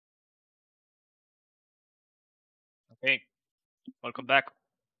Hey, welcome back.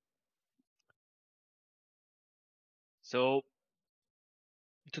 So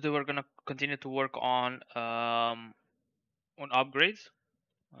today we're gonna continue to work on upgrades.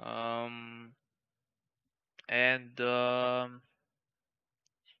 Um, and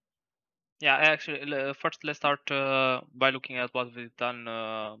yeah, actually, first let's start by looking at what we've done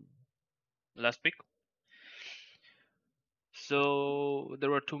last week. So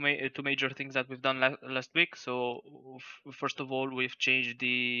there were two major things that we've done last week. So first of all, we've changed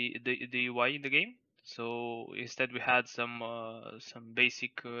the UI in the game. So instead we had some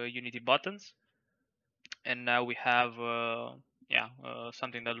basic Unity buttons, and now we have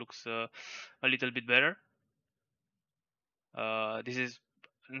something that looks a little bit better. This is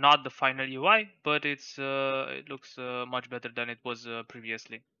not the final UI, but it looks much better than it was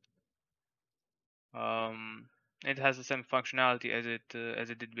previously. Um, it has the same functionality as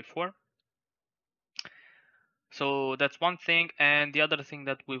it did before. So that's one thing, and the other thing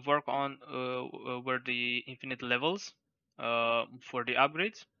that we work on were the infinite levels for the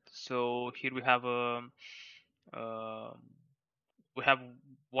upgrades. So here uh, we have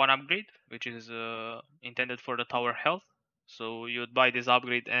one upgrade which is intended for the tower health. So you would buy this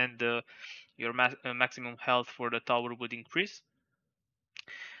upgrade, and your maximum health for the tower would increase.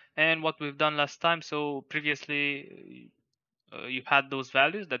 And what we've done last time, so previously you had those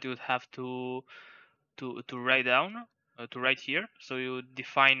values that you would have to write down, to write here. So you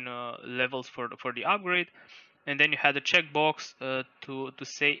define levels for the upgrade, and then you had a checkbox to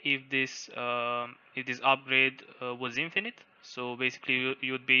say if this upgrade was infinite. So basically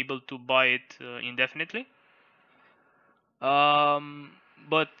you would be able to buy it indefinitely. Um,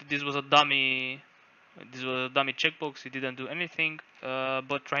 but this was a dummy checkbox. It didn't do anything.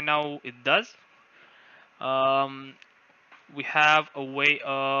 But right now it does. Um, we have a way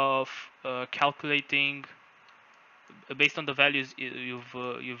of calculating based on the values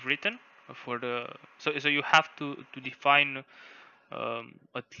you've written for the. So you have to define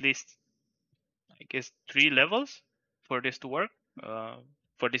at least, I guess, 3 levels for this to work. Uh,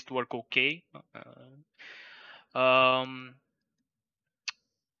 for this to work okay. Um,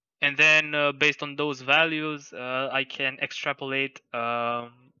 and then based on those values, I can extrapolate the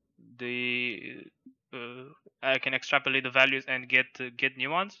uh, I can extrapolate the values and get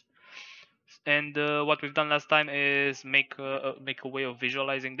new ones. And what we've done last time is make a way of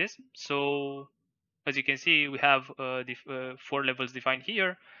visualizing this. So as you can see, we have 4 levels defined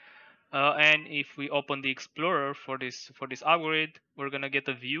here. And if we open the Explorer for this upgrade, we're gonna get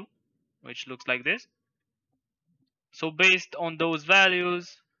a view which looks like this. So based on those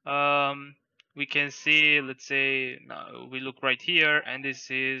values, we can see, let's say, we look right here, and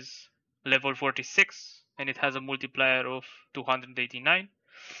this is level 46, and it has a multiplier of 289.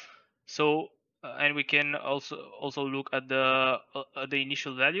 So, and we can also look at the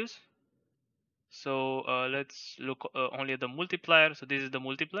initial values. So let's look only at the multiplier. So this is the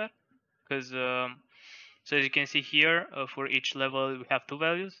multiplier, because so as you can see here, for each level we have 2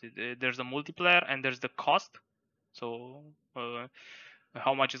 values. There's a multiplier and there's the cost. So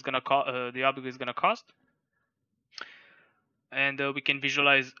how much is gonna the object is gonna cost, and we can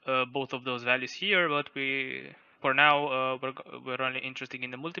visualize both of those values here. But for now we're only interested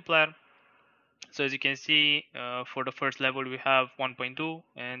in the multiplier. So as you can see, for the first level we have 1.2,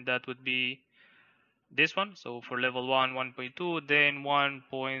 and that would be this one. So for level 1, 1.2, then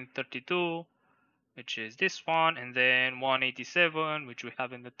 1.32, which is this one, and then 187, which we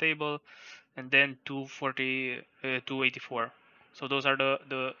have in the table, and then 284. So those are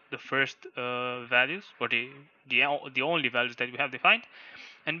the first values, or the only values that we have defined.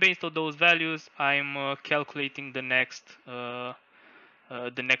 And based on those values, I'm calculating the next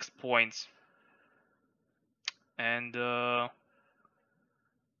points. And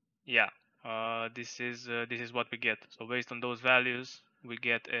yeah, this is what we get. So based on those values, we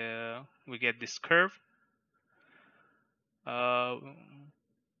get this curve. Uh,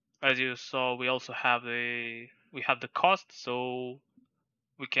 as you saw, we also have the cost. So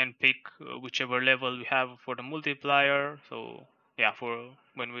we can pick whichever level we have for the multiplier. So yeah, for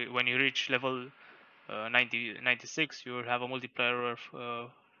when you reach level 96, you will have a multiplier of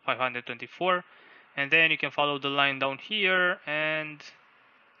 524, and then you can follow the line down here and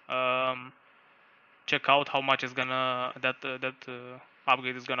um, check out how much is gonna that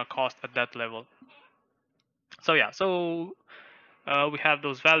upgrade is gonna cost at that level. So yeah, so we have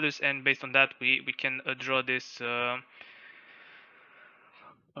those values, and based on that, we can draw this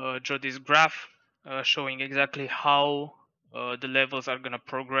graph showing exactly how the levels are gonna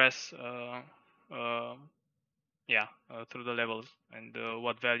progress. Uh, through the levels, and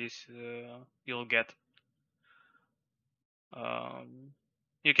what values you'll get. Um,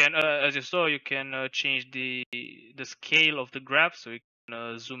 you can, as you saw, you can change the scale of the graph, so you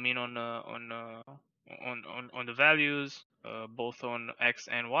can zoom in on the values, both on x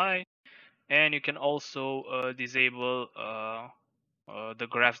and y, and you can also disable the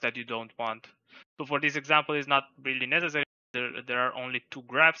graphs that you don't want. So for this example, it's not really necessary. There are only two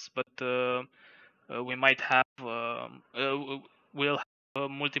graphs, but we might have we'll have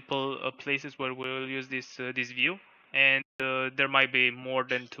multiple places where we'll use this view, and there might be more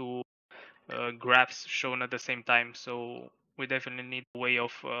than two graphs shown at the same time. So we definitely need a way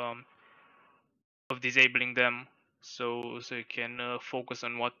of disabling them, so you can focus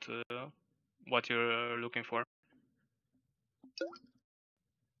on what you're looking for.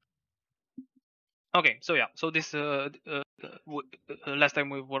 Okay, so yeah, so this last time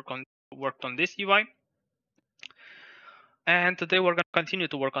we worked on this UI, and today we're gonna continue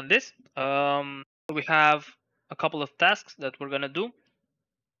to work on this. We have a couple of tasks that we're gonna do.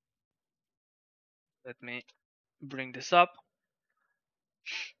 Let me bring this up.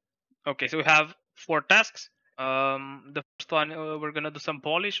 Okay, so we have 4 tasks. The first one, we're gonna do some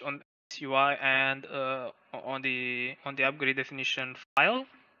polish on this UI and on the upgrade definition file.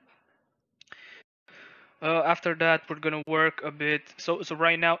 After that, we're gonna work a bit. So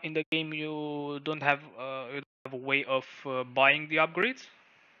right now in the game, you don't have a way of buying the upgrades.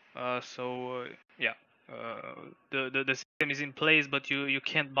 So yeah, the system is in place, but you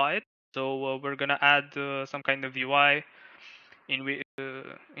can't buy it. So we're gonna add some kind of UI in which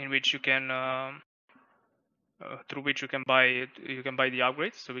you can through which you can buy the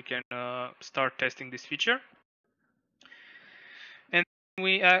upgrades. So we can start testing this feature, and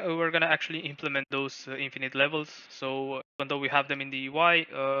we're gonna actually implement those infinite levels. So even though we have them in the UI,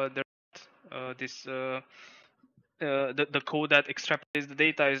 this the code that extrapolates the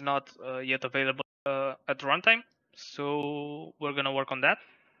data is not yet available at runtime. So we're gonna work on that.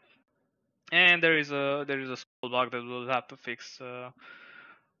 And there is a small bug that we'll have to fix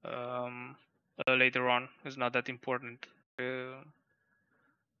um, later on. It's not that important,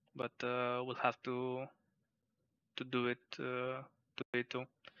 but we'll have to do it too.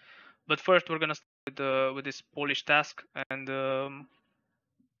 But first, we're gonna start with this polish task, and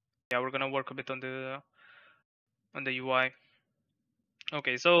yeah, we're gonna work a bit on the UI.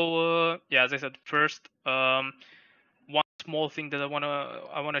 Okay, so yeah, as I said, first, one small thing that I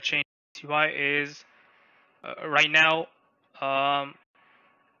wanna change in UI is right now.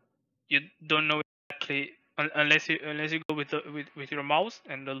 You don't know exactly unless you go with your mouse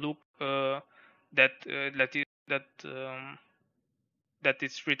and look that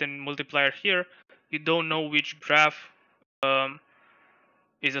is written multiplier here. You don't know which graph um,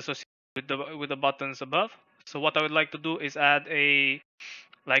 is associated with the buttons above. So what I would like to do is add a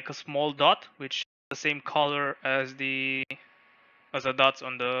small dot which is the same color as the dots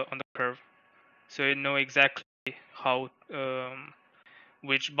on the curve, so you know exactly how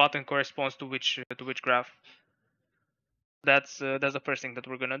which button corresponds to which graph. That's the first thing that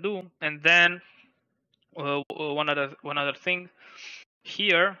we're gonna do, and then one other thing.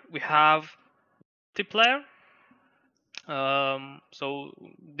 Here we have multiplier. So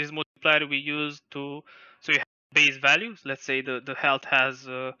this multiplier we use so you have base values. Let's say the health has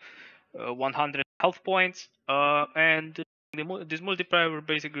 100 health points, and this multiplier we're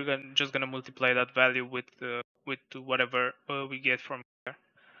basically just gonna multiply that value with whatever we get from here.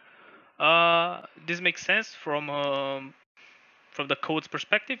 This makes sense from the code's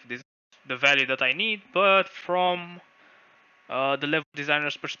perspective. This is the value that I need, but from the level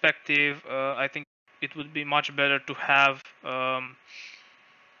designer's perspective, I think it would be much better to have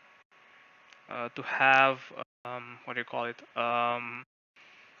what do you call it? To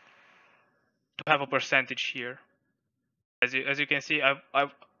have a percentage here. As you can see,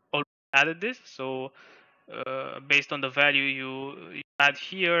 I've already added this. So based on the value you add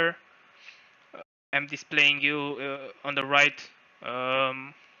here, I'm displaying you on the right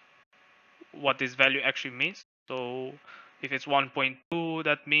um, what this value actually means. So if it's 1.2,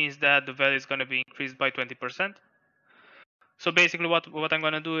 that means that the value is going to be increased by 20%. So basically, what I'm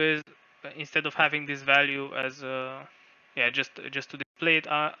going to do is instead of having this value as yeah, just to display it,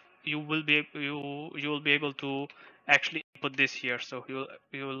 you will be able to actually input this here. So you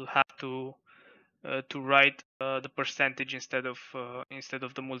will have to write the percentage instead of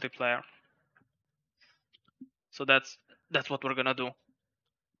the multiplier. So that's what we're gonna do.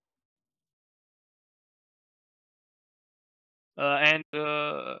 And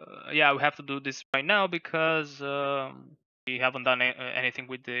yeah, we have to do this right now because we haven't done anything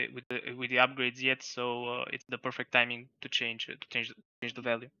with the upgrades yet. So it's the perfect timing to change the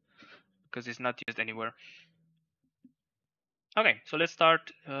value because it's not used anywhere. Okay, so let's start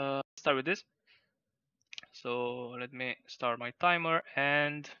with this. So let me start my timer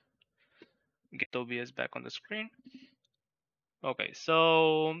and get OBS back on the screen. Okay,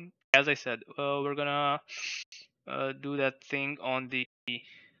 so as I said, we're gonna do that thing uh,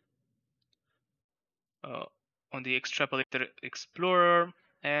 on the extrapolator explorer,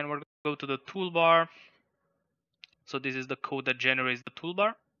 and we're gonna go to the toolbar. So this is the code that generates the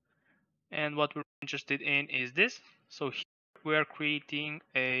toolbar, and what we're interested in is this. So here we are creating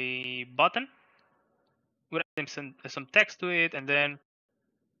a button. We're adding some text to it, and then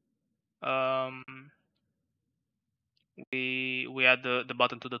um, we add the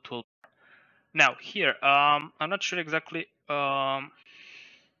button to the tool. Now here, I'm not sure exactly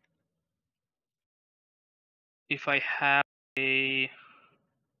if I have a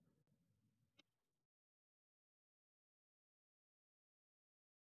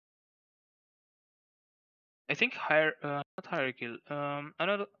I think not hierarchy. I'm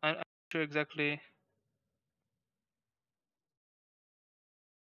not sure exactly.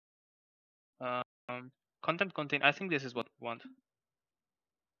 Um, content contain. I think this is what we want.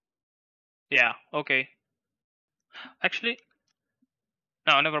 Yeah. Okay. Actually,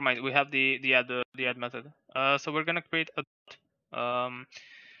 no. Never mind. We have the add method. So we're gonna create a.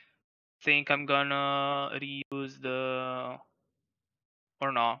 Think I'm gonna reuse the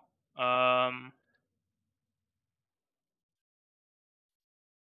or no.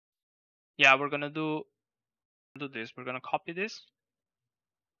 Yeah, we're gonna do this. We're gonna copy this.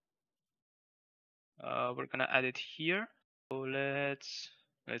 We're gonna add it here. So let's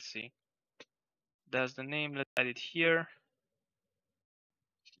see. That's the name. Let's add it here.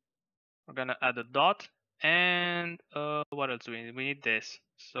 We're gonna add a dot, and what else do we need? We need this.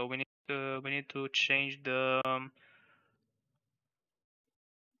 So we need to change the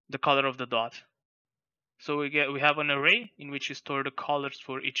color of the dot. So we have an array in which you store the colors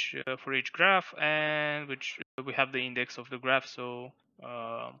for each graph, and which we have the index of the graph. So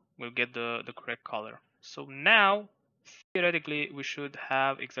we'll get the correct color. So now theoretically we should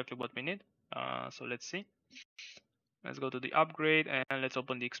have exactly what we need. So let's see. Let's go to the upgrade and let's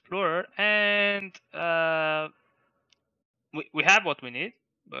open the Explorer, and we have what we need,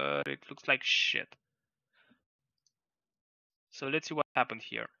 but it looks like shit. So let's see what happened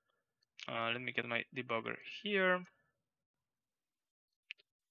here. Let me get my debugger here.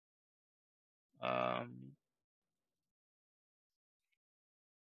 Um,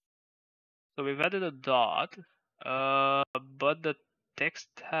 so we've added a dot, but the text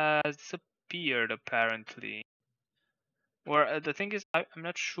has disappeared apparently. Or the thing is, I'm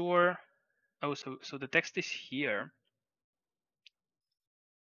not sure. Oh, so the text is here.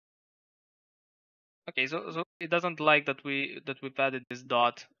 Okay, so it doesn't like that we've added this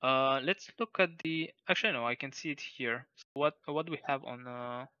dot. Let's look at the. Actually, no, I can see it here. So what do we have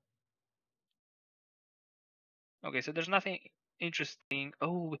on? Okay, so there's nothing interesting.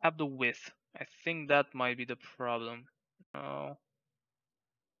 Oh, we have the width. I think that might be the problem. No,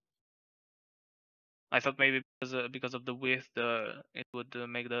 I thought maybe because of the width, it would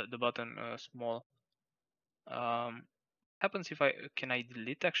make the button small. Happens if I can I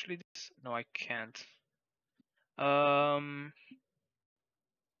delete actually this? No, I can't. Um,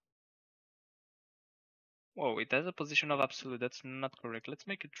 Whoa, it has a position of absolute. That's not correct. Let's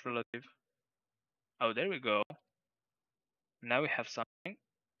make it relative. Oh, there we go. Now we have something.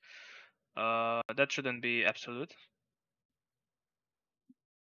 That shouldn't be absolute.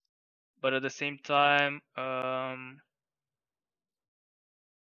 But at the same time, the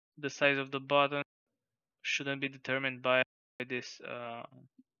size of the button shouldn't be determined by this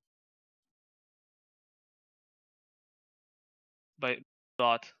by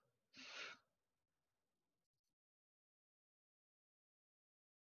dot.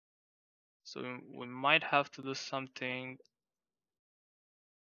 So we might have to do something.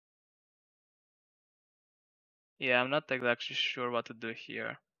 Yeah, I'm not exactly sure what to do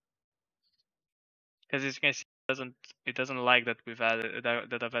here. Because as you can see, it doesn't like that we've added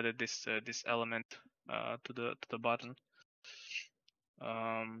that I've added this element to the button.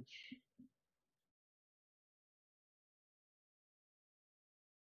 Um,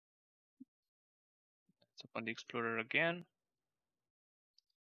 let's open the Explorer again.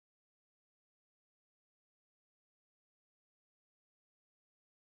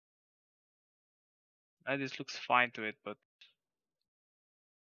 This looks fine to it, but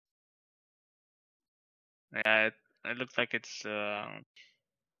yeah, it looks like it's yeah,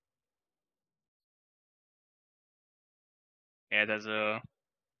 there's a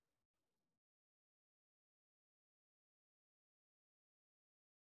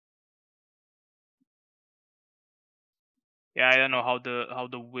Yeah, I don't know how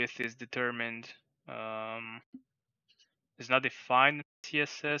the width is determined. It's not defined in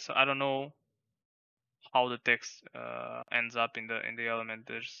CSS. So I don't know how the text ends up in the element.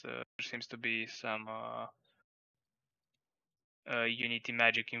 There seems to be some Unity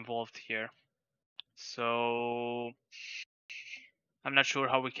magic involved here. So I'm not sure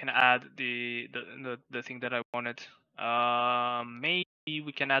how we can add the thing that I wanted. Maybe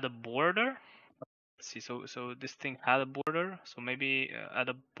we can add a border. Let's see. So this thing had a border. So maybe add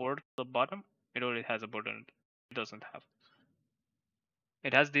a border to the bottom. It already has a border. It doesn't have.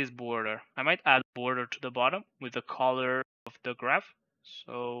 It has this border. I might add a border to the bottom with the color of the graph.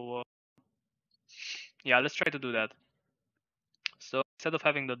 So yeah, let's try to do that. So instead of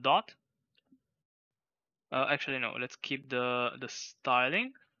having the dot, actually no, let's keep the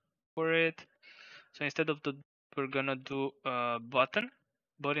styling for it. So instead of the, we're gonna do button,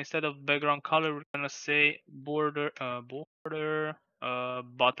 but instead of background color, we're gonna say border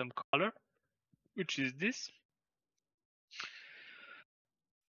bottom color, which is this.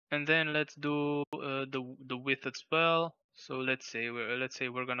 And then let's do the width as well. So let's say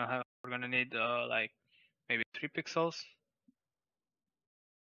we're gonna need like maybe 3 pixels.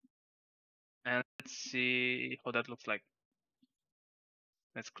 And let's see how that looks like.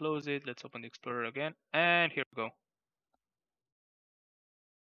 Let's close it. Let's open the Explorer again. And here we go.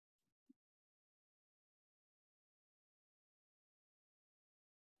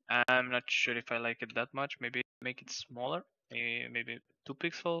 I'm not sure if I like it that much. Maybe make it smaller. Maybe 2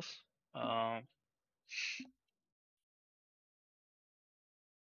 pixels. Um,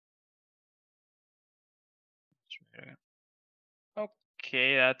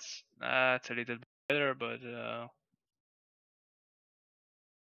 okay, that's a little bit better, but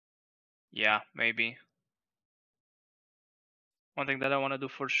yeah, maybe. One thing that I want to do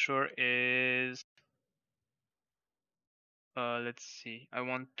for sure is let's see. I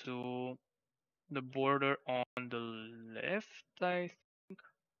want to the border on the left, I think.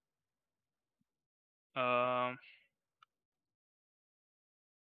 Um,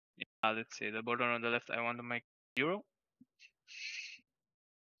 yeah, let's see. The border on the left, I want to make 0.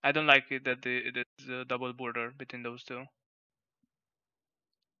 I don't like it that there's a double border between those two.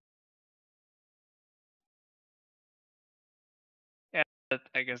 Yeah,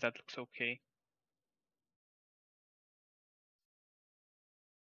 I guess that looks okay.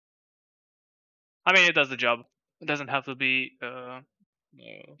 I mean, it does the job. It doesn't have to be.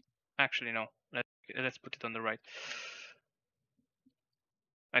 Actually, no. Let's put it on the right.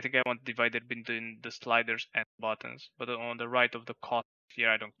 I think I want to divide it between the sliders and buttons, but on the right of the column here,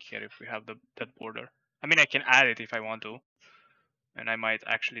 I don't care if we have that border. I mean, I can add it if I want to, and I might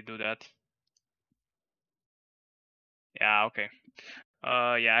actually do that. Yeah, okay.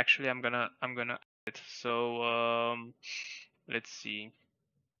 Yeah, actually, I'm gonna add it. So let's see.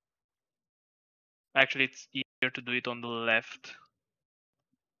 Actually, it's easier to do it on the left.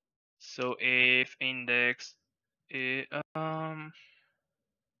 So if index, eh,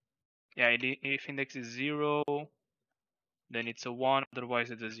 yeah, if index is 0, then it's a 1.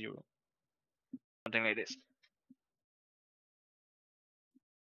 Otherwise, it's a 0. Something like this.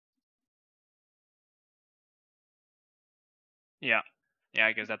 Yeah, yeah,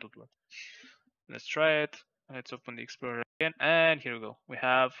 I guess that would work. Let's try it. Let's open the Explorer again, and here we go. We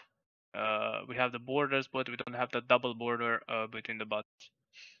have the borders, but we don't have the double border between the buttons.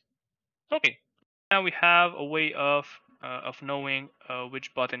 Okay, now we have a way of knowing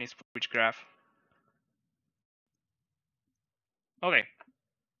which button is for which graph. Okay.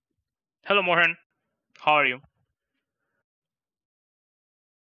 Hello, Mohan. How are you?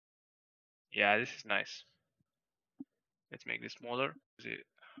 Yeah, this is nice. Let's make this smaller.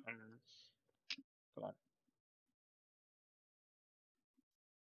 Um, come on.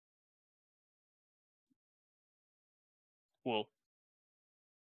 Cool.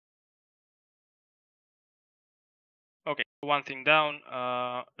 Okay, one thing down.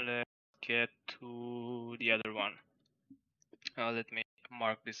 Let's get to the other one. Let me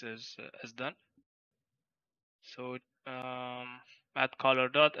mark this as done. So add color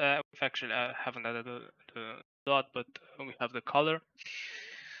dot. We've actually haven't added the dot, but we have the color.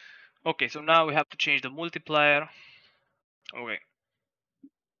 Okay, so now we have to change the multiplier. Okay,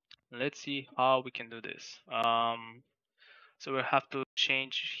 let's see how we can do this. So we have to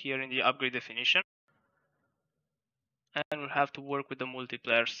change here in the upgrade definition, and we'll have to work with the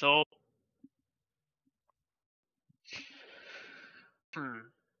multiplier. So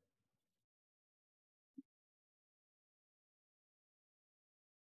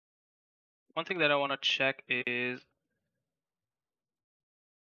one thing that I want to check is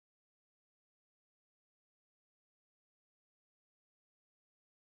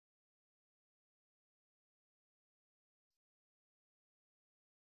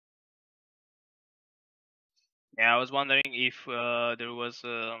Yeah, I was wondering if there was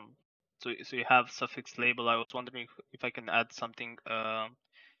so you have suffix label. I was wondering if I can add something in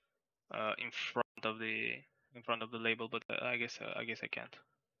front of the label, but I guess I can't.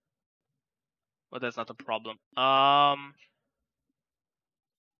 But that's not a problem.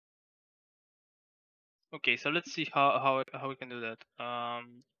 Okay, so let's see how we can do that.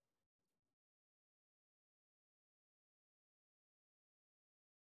 I'm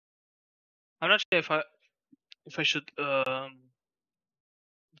not sure if I should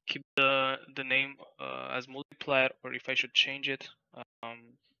keep the name as multiplier or if I should change it.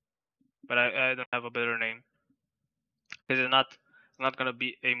 But I don't have a better name because it's not gonna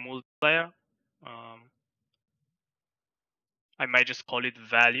be a multiplier. I might just call it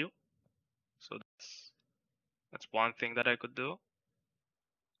value. So that's one thing that I could do.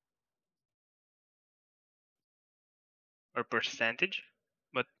 Or percentage,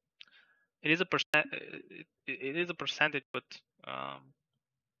 but it is a percent. It is a percentage, but I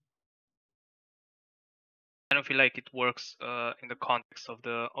don't feel like it works in the context of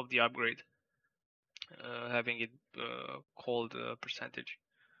the upgrade, having it called percentage.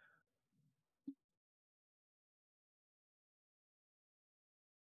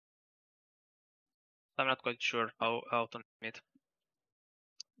 I'm not quite sure how to name it.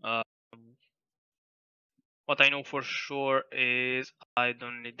 Um, what I know for sure is I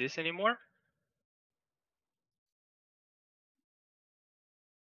don't need this anymore.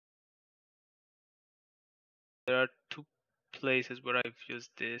 There are two places where I've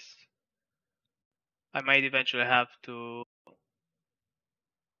used this. I might eventually have to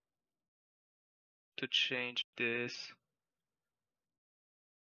change this.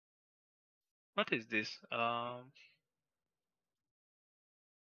 What is this? Oh,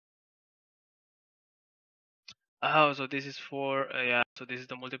 so this is for yeah. So this is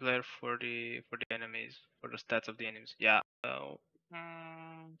the multiplier for the enemies, for the stats of the enemies. Yeah.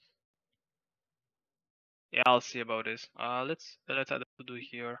 Mm, yeah, I'll see about this. Let's add a to do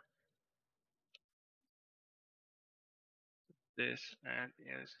here. This and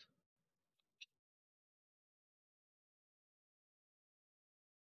yes.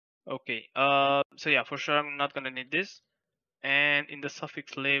 Okay. So yeah, for sure I'm not gonna need this. And in the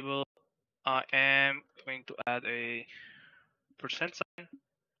suffix label, I am going to add a percent sign.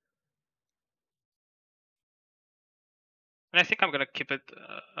 And I think I'm gonna keep it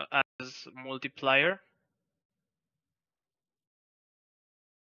as multiplier.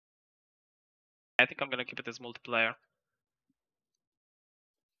 I think I'm gonna keep it as multiplier.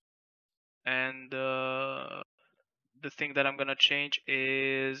 And the thing that I'm gonna change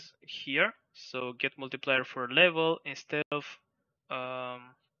is here. So get multiplier for level instead of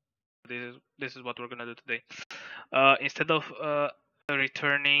this is what we're gonna do today. Instead of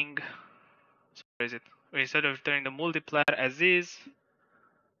returning, so where is it? Instead of returning the multiplier as is,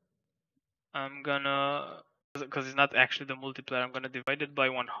 I'm gonna, because it's not actually the multiplier, I'm gonna divide it by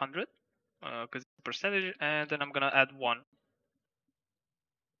 100 because it's a percentage, and then I'm gonna add one.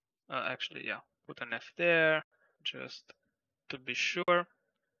 Actually, yeah, put an F there just to be sure.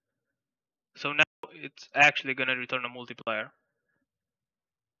 So now it's actually gonna return a multiplier.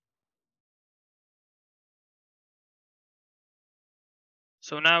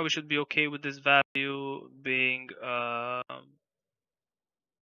 So now we should be okay with this value being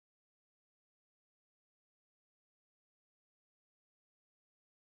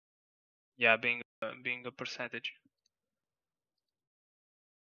yeah, being a percentage.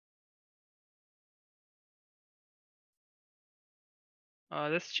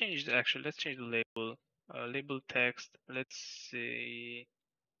 Let's change let's change the label. Label text. Let's see.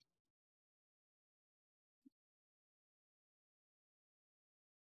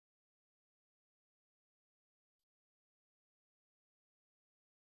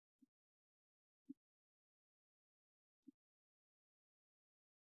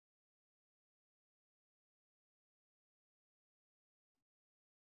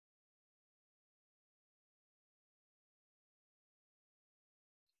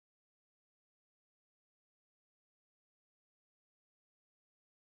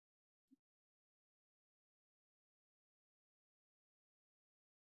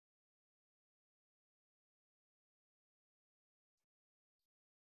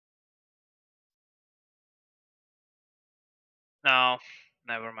 No,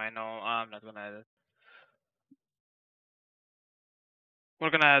 never mind. No, I'm not gonna add it.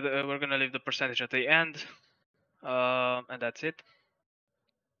 We're gonna leave the percentage at the end, and that's it.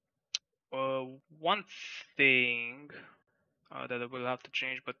 One thing that we'll have to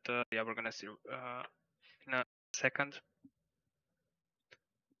change, but yeah, we're gonna see in a second.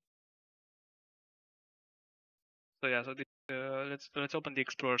 So yeah, so let's open the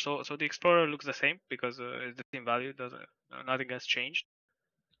Explorer. So the Explorer looks the same because it's the same value. Doesn't nothing has changed.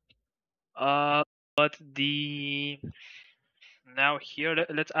 But the now here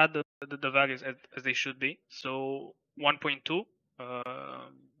let's add the values as they should be. So 1.2,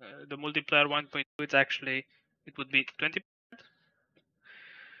 the multiplier 1.2. It's actually it would be 20.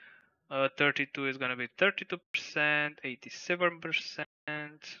 32 is gonna be 32%, 87%,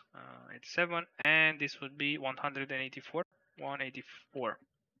 87, and this would be 184, 184.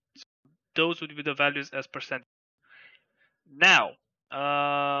 So those would be the values as percent. Now,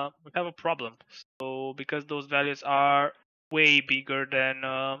 we have a problem. So because those values are way bigger than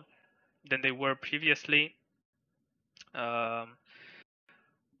they were previously, um,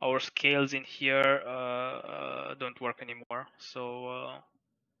 our scales in here don't work anymore. So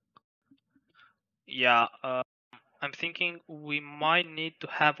yeah, I'm thinking we might need to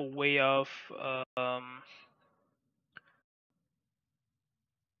have a way of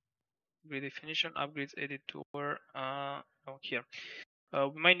redefinition upgrades editor. Oh, here.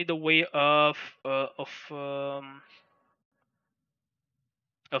 We might need a way of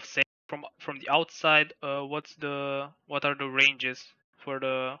saying from the outside what are the ranges for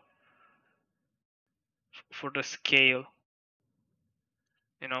the scale,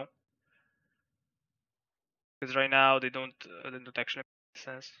 you know, because right now they don't actually make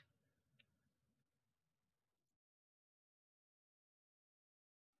sense.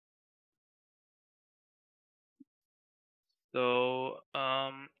 So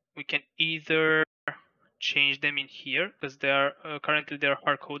we can either change them in here because they are currently they're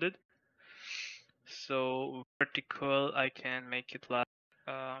hard coded. So vertical, I can make it like,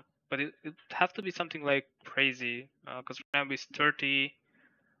 but it have to be something like crazy because right now it's 30.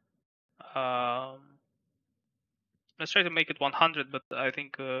 Um, let's try to make it 100, but I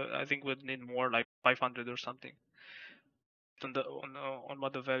think we'd need more like 500 or something on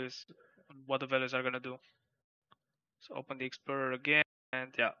what the values are gonna do. So open the Explorer again,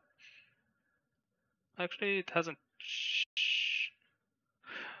 and yeah, actually it hasn't.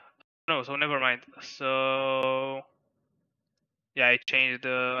 No, so never mind. So yeah, I changed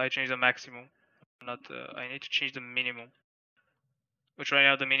the maximum. Not I need to change the minimum, which right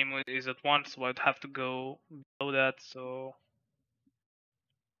now the minimum is at 1, so I'd have to go below that. So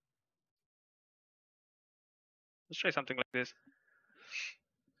let's try something like this.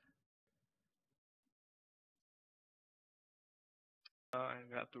 And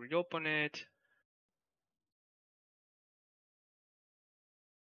we have to reopen it.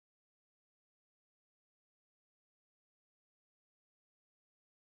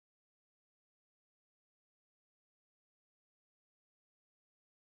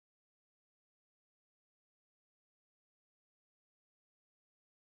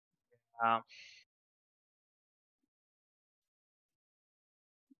 Um,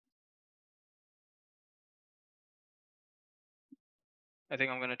 I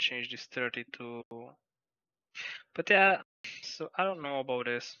think I'm gonna change this 30 to, but yeah, so I don't know about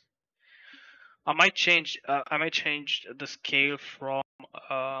this. I might change the scale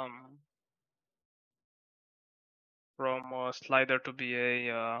um from a slider to be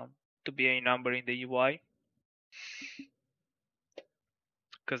a number in the UI,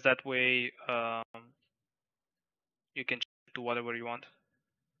 because that way you can change it to whatever you want.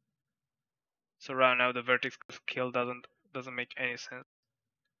 So right now the vertex scale doesn't make any sense,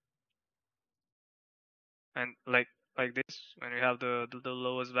 and like this when we have the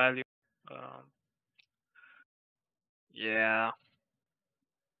lowest value, um, yeah,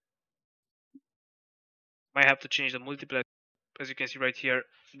 might have to change the multiplier. As you can see right here,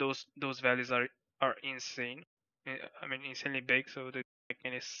 those values are insane. I mean insanely big, so they don't make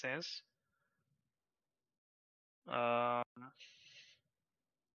any sense. Um,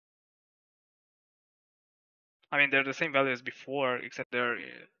 I mean they're the same value as before, except they're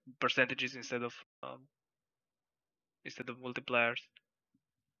percentages instead of multipliers.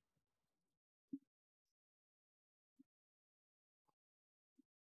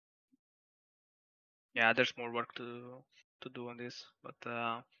 Yeah, there's more work to do on this, but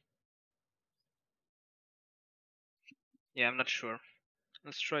yeah, I'm not sure.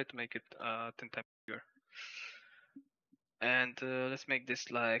 Let's try to make it 10 times bigger, and let's make this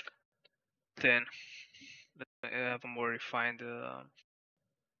like 10. Let's have a more refined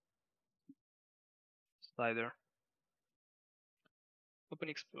slider. Open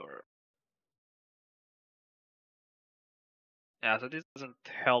Explorer. Yeah, so this doesn't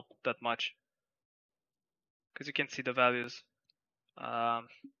help that much because you can see the values. Um,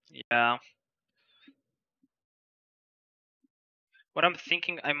 yeah, What I'm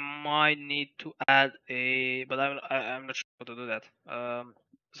thinking, I might need to add a, but I'm not sure how to do that.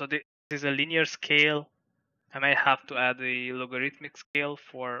 So this is a linear scale. I might have to add a logarithmic scale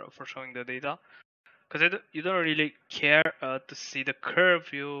for showing the data, because you don't really care to see the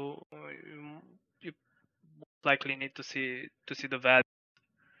curve. You most likely need to see the value.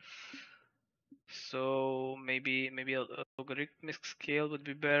 So maybe a logarithmic scale would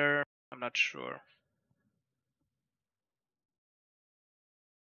be better. I'm not sure.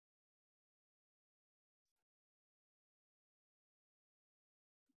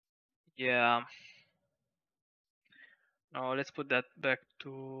 Yeah. Now let's put that back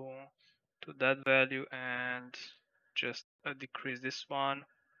to that value and just decrease this one.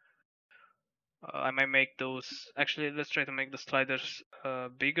 I might make those. Actually, let's try to make the sliders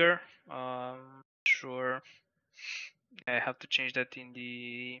bigger. Sure. I have to change that in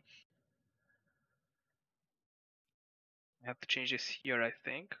the. I have to change this here, I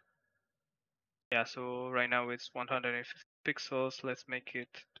think. Yeah. So right now it's 150 pixels. Let's make it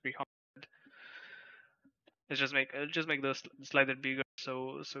 300. Let's just make the slider bigger,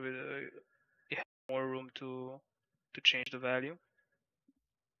 so we have more room to change the value.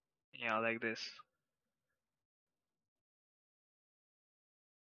 Yeah, like this.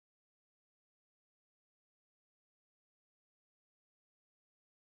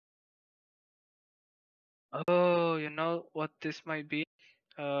 Oh, you know what this might be?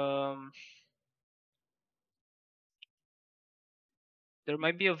 Um, there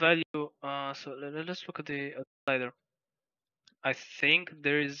might be a value. So let's look at the slider. I think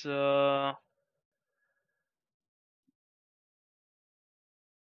there is or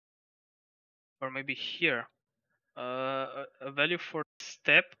maybe here, a value for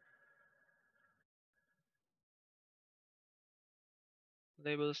step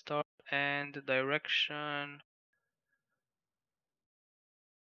label start and direction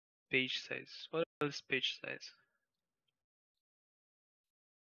page size. What is page size?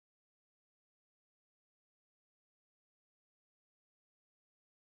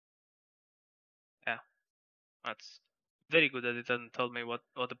 Yeah, that's very good that it doesn't tell me what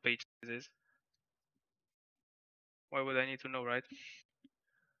the page size is. Why would I need to know, right?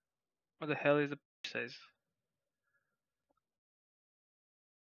 What the hell is the page size?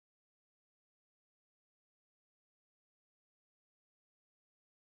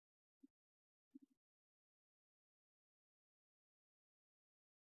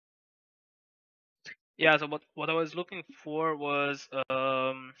 Yeah, so what I was looking for was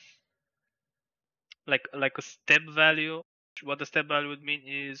like a step value. What the step value would mean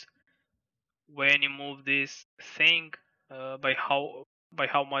is when you move this thing, by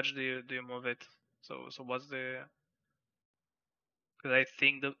how much do you move it? So what's the? Because I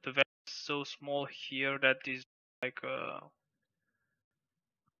think the value is so small here that is like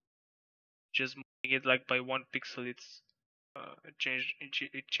just moving it like by 1 pixel. It's it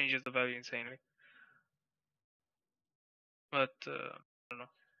changes the value insanely. But I don't know.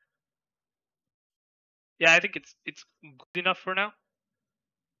 Yeah, I think it's good enough for now.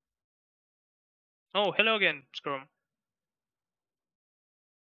 Oh, hello again, Scrum.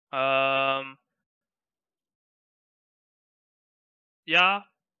 Um, yeah,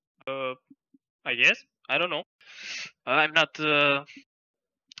 uh, I guess. I don't know. I'm not the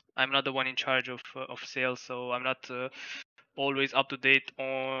one in charge of sales, so I'm not always up to date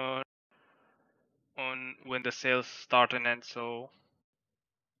on when the sales start and end. So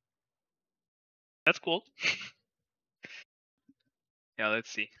that's cool. Yeah, let's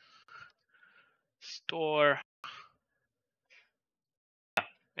see. Store.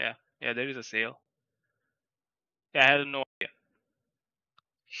 Yeah, yeah, there is a sale. Yeah, I had no idea.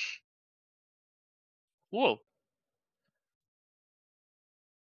 Cool.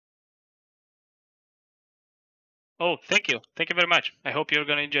 Oh, thank you. Thank you very much. I hope you're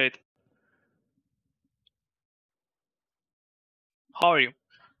gonna enjoy it. How are you?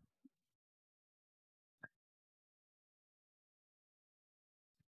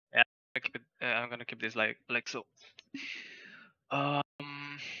 Yeah, I'm gonna keep this like so. Um,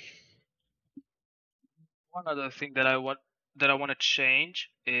 one other thing that I want to change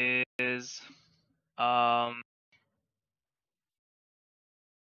is um,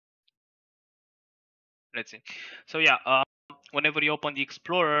 let's see. So yeah, whenever you open the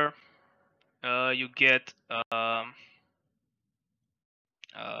Explorer, you get um,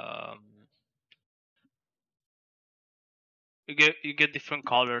 you get different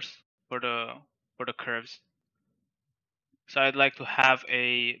colors for the curves. So I'd like to have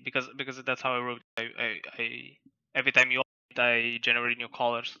a because that's how I wrote. I every time you open it, I generate new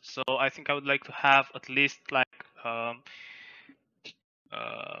colors. So I think I would like to have at least like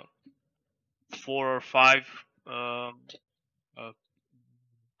uh, 4 or 5 um, uh,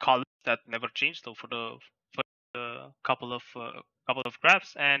 colors that never change. So for the couple of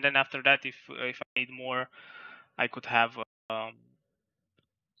graphs, and then after that, if I need more, I could have um,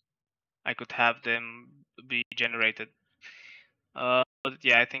 I could have them be generated. But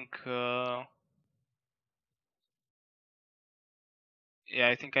yeah, I think I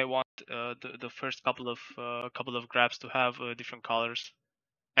think I want the first couple of graphs to have different colors,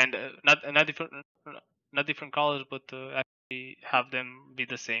 and not different colors, but actually have them be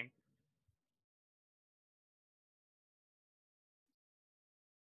the same.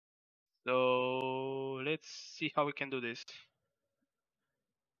 So let's see how we can do this.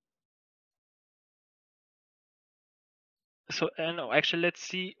 So no, actually, let's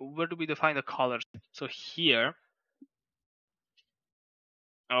see where do we define the colors. So here,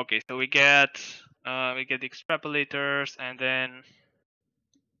 okay, so we get the extrapolators, and then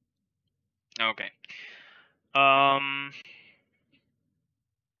okay, um,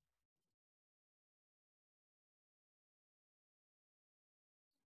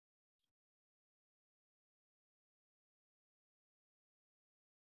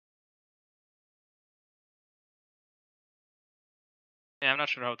 yeah, I'm not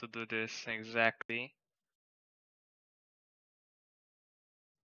sure how to do this exactly.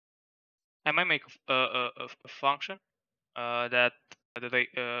 I might make a function that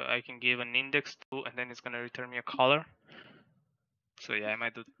I can give an index to, and then it's gonna return me a color. So yeah, I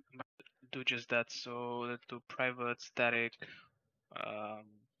might do just that. So let's do private static um,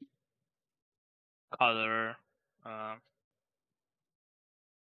 color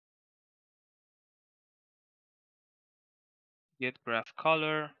get graph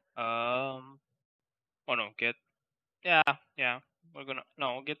color. Oh no, get yeah yeah. We're gonna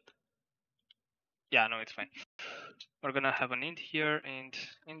no get yeah no it's fine. We're gonna have an int here, int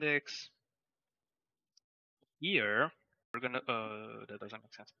index here. We're gonna that doesn't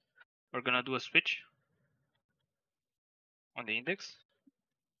make sense. We're gonna do a switch on the index,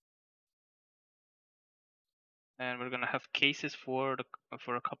 and we're gonna have cases for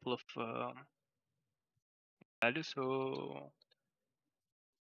a couple of values. So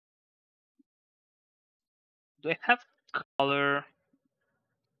do I have color?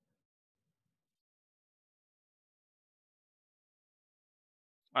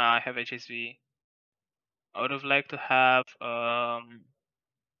 I have HSV. I would have liked to have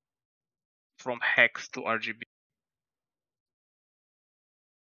from hex to RGB.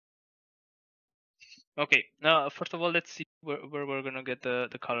 Okay, now first of all, let's see where we're gonna get the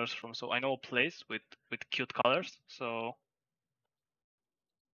colors from. So I know a place with cute colors. So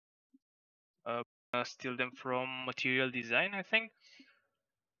steal them from material design, I think.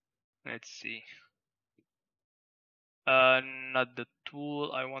 Let's see. Not the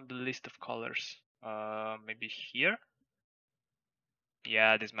tool. I want the list of colors. Maybe here.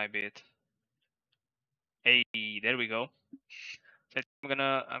 Yeah, this might be it. Hey, there we go. So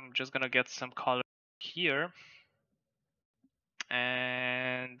I'm just gonna get some color here,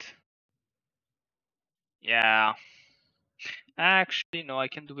 and yeah. Actually, no, I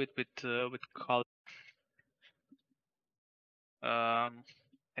can do it with color. I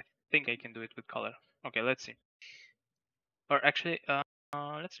think I can do it with color. Okay, let's see. Or actually, let's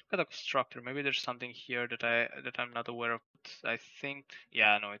look at the constructor. Maybe there's something here that I'm not aware of. I think,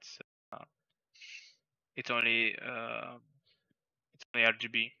 yeah, no, uh, it's only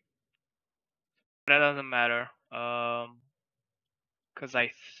RGB. That doesn't matter. Because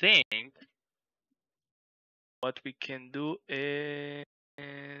I think what we can do is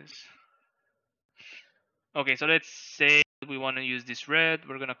okay. So let's say we want to use this red.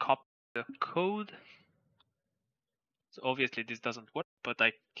 We're gonna copy the code. So obviously this doesn't work, but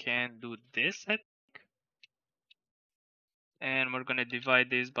I can do this, and we're gonna divide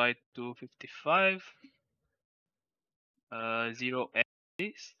this by 255. 0x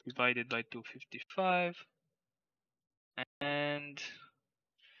this divided by 255, and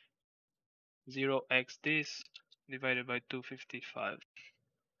 0x this divided by 255.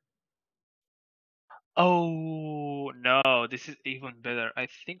 Oh no, this is even better. I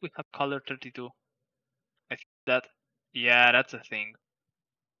think we have color 32. I think that, yeah, that's a thing.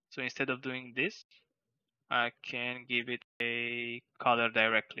 So instead of doing this, I can give it a color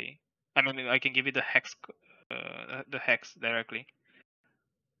directly. I mean, I can give it the hex directly.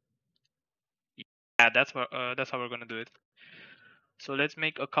 Yeah, that's how we're gonna do it. So let's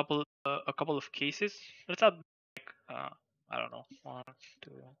make a couple of cases. Let's add like I don't know, one,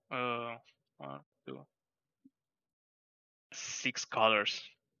 two, 6 colors.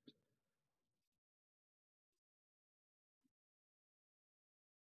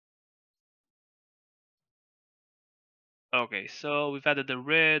 Okay, so we've added the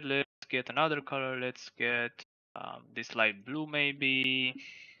red. Let's get another color. Let's get this light blue maybe.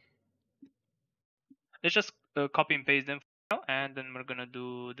 Let's just copy and paste them for now, and then we're gonna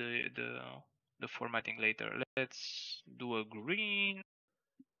do the formatting later. Let's do a green.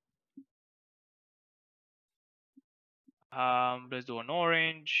 Let's do an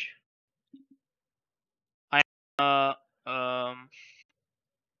orange. I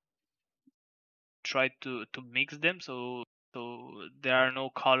try to mix them so there are no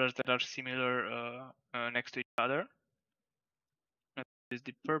colors that are similar next to each other. This is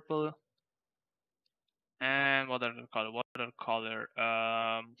the purple. And what other color? What other color?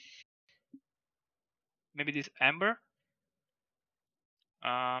 Maybe this amber.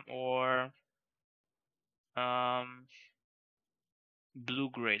 Or blue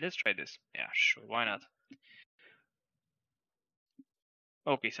gray. Let's try this. Yeah, sure. Why not?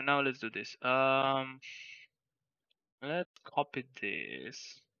 Okay, so now let's do this. Let's copy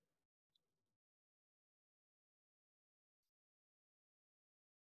this.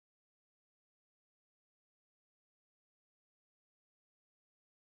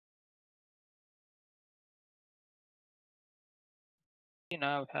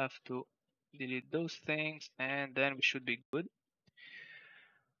 Now we have to delete those things, and then we should be good.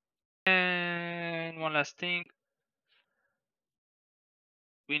 And one last thing,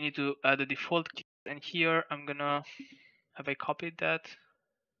 we need to add the default key. And here I'm gonna, have I copied that?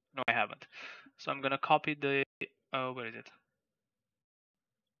 No, I haven't. So I'm gonna copy the, where is it?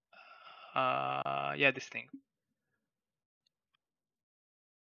 Yeah, this thing.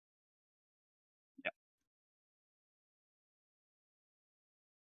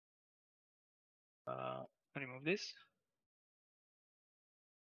 Yeah. Remove this.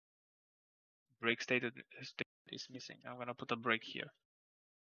 Break state is missing. I'm gonna put a break here.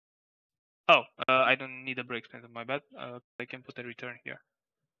 Oh, I don't need a break state. My bad. I can put a return here.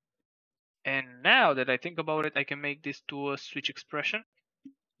 And now that I think about it, I can make this to a switch expression.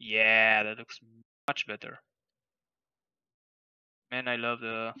 Yeah, that looks much better. Man, I love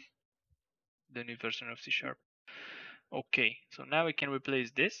the new version of C#. Okay, so now we can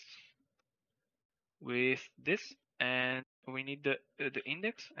replace this with this, and we need the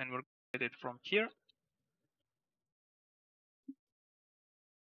index, and we're gonna get it from here.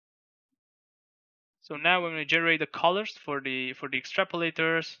 So now when we generate the colors for the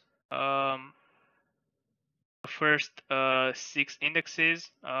extrapolators, the first 6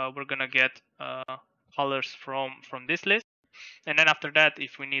 indexes, we're gonna get colors from this list, and then after that,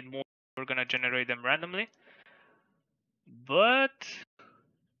 if we need more, we're gonna generate them randomly. But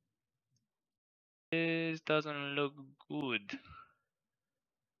this doesn't look good.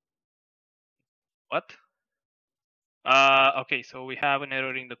 What? Okay, so we have an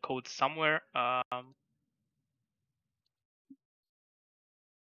error in the code somewhere.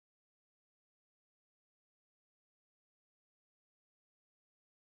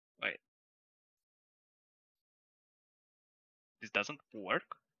 Wait, this doesn't work.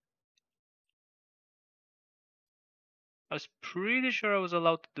 I was pretty sure I was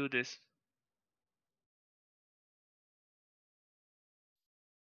allowed to do this.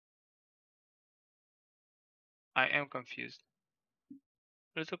 I am confused.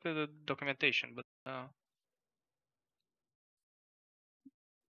 Let's look at the documentation, but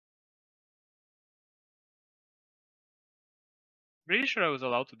pretty sure I was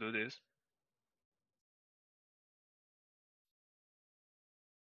allowed to do this.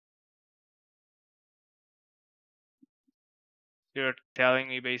 You're telling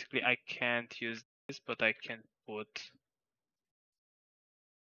me basically I can't use this, but I can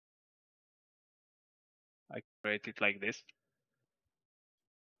I create it like this,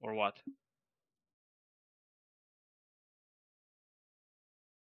 or what?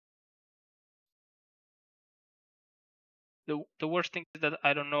 The worst thing is that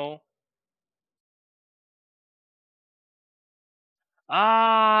I don't know.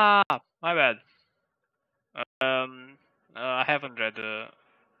 Ah, my bad. I haven't read the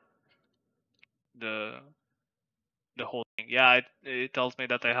the whole thing. Yeah, it tells me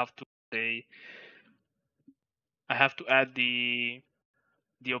that I have to say I have to add the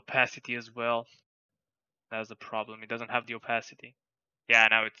opacity as well. That's the problem. It doesn't have the opacity. Yeah,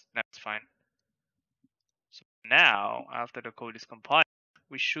 now it's fine. So now, after the code is compiled,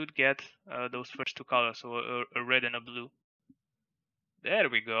 we should get those first 2 colors, so a red and a blue. There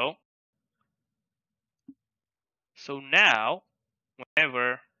we go. So now,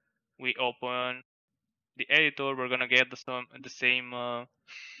 whenever we open the editor, we're gonna get the same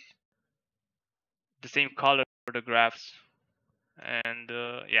color for the graphs, And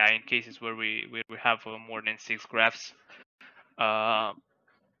yeah, in cases where we have more than 6 graphs, uh,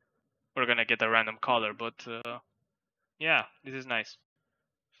 we're gonna get a random color. But yeah, this is nice.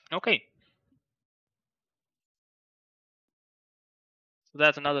 Okay, so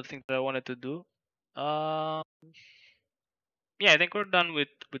that's another thing that I wanted to do. Uh, yeah, I think we're done with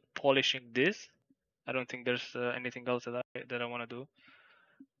polishing this. I don't think there's anything else that I want to do.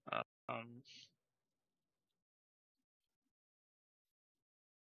 Um,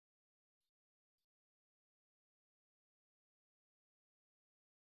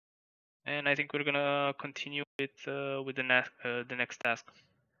 and I think we're gonna continue with the next task.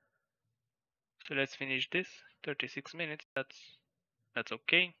 So let's finish this. 36 minutes. That's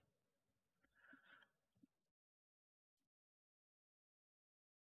okay.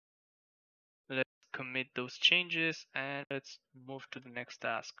 Let's commit those changes and let's move to the next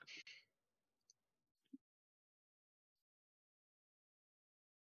task.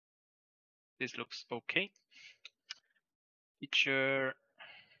 This looks okay. Feature.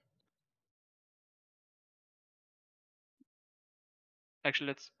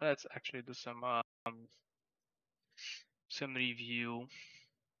 Actually, let's actually do some review.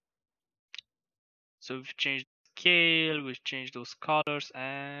 So we've changed the scale, we've changed those colors,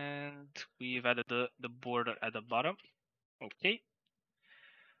 and we've added the border at the bottom. Okay.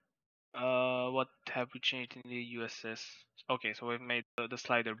 What have we changed in the USS? Okay, so we've made the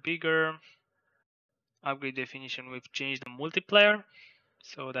slider bigger. Upgrade definition, we've changed the multiplier.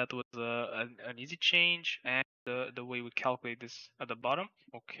 So that was an easy change, and the way we calculate this at the bottom.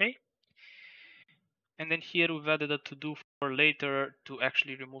 Okay. And then here we've added a to do for later to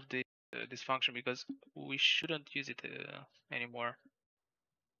actually remove this function because we shouldn't use it anymore.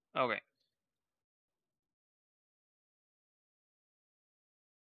 Okay.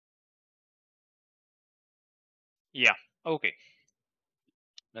 Yeah. Okay.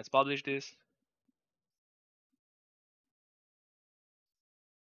 Let's publish this.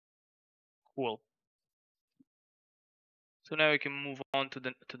 Cool. So now we can move on to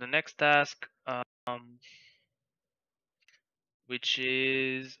the next task, which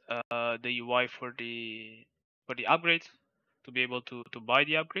is the UI for the upgrades to be able to buy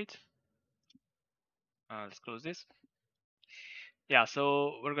the upgrades. Let's close this. Yeah,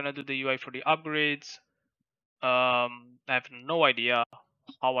 so we're gonna do the UI for the upgrades. I have no idea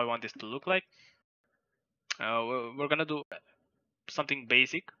how I want this to look like. We're gonna do something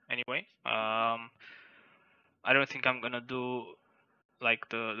basic anyway. I don't think I'm gonna do like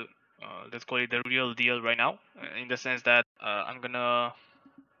the let's call it the real deal right now, in the sense that I'm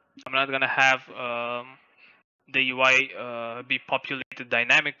not gonna have the UI be populated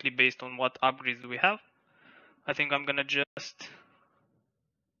dynamically based on what upgrades we have. I think I'm gonna just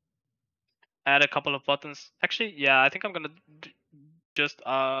add a couple of buttons. Actually, yeah, I think I'm gonna just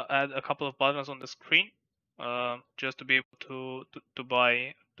add a couple of buttons on the screen, just to be able to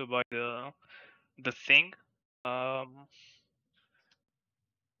buy the thing. Um,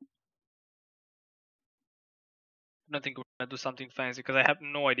 I don't think we're gonna do something fancy because I have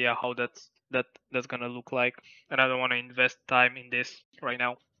no idea how that's gonna look like, and I don't want to invest time in this right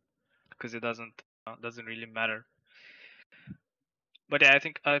now because it doesn't really matter. But yeah, I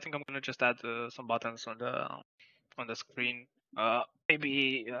think I'm gonna just add some buttons on the screen.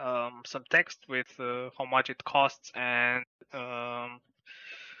 Maybe some text with how much it costs um,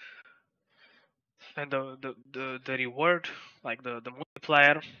 and the reward, like the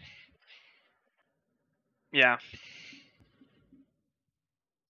multiplier. Yeah,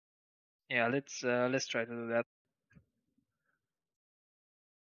 yeah. Let's try to do that.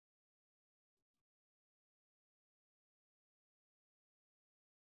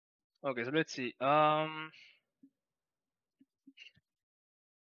 Okay, so let's see.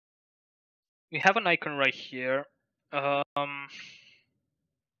 We have an icon right here. I'm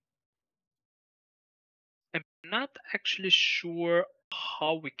not actually sure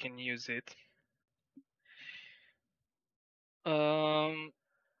how we can use it. Um,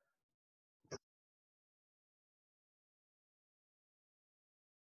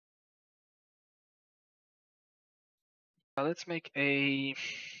 let's make let's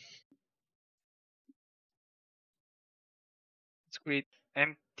create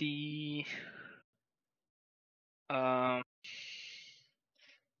empty. Um,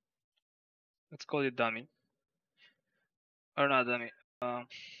 let's call it dummy or not dummy. Um,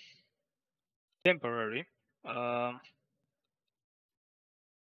 temporary. Um,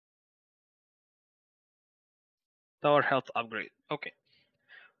 tower health upgrade. Okay,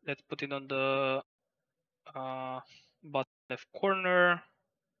 let's put it on the bottom left corner.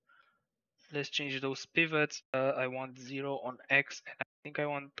 Let's change those pivots. I want 0 on X, and I think I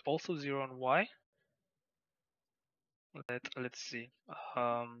want also 0 on Y. Let's see.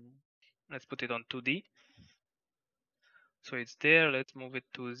 Let's put it on 2D. So it's there. Let's move it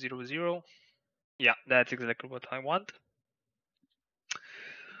to 0, 0. Yeah, that's exactly what I want.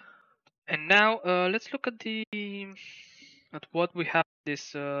 And now let's look at what we have.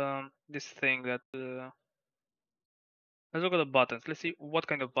 This thing that let's look at the buttons. Let's see what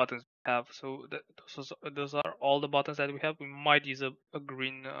kind of buttons we have. So those are all the buttons that we have. We might use a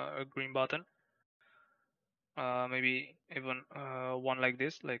green button. Maybe even one like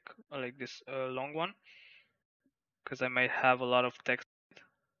this, like this long one, because I might have a lot of text.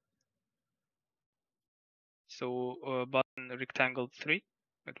 So button rectangle 3,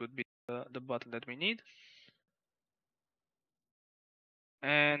 it would be the button that we need.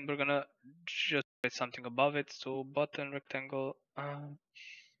 And we're gonna just write something above it. So button rectangle.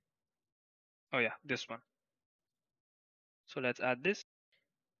 Oh yeah, this one. So let's add this.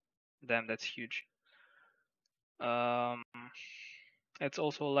 Damn, that's huge. Let's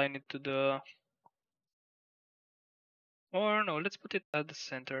also align it to the. Or no, let's put it at the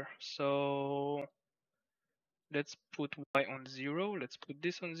center. So let's put Y on 0. Let's put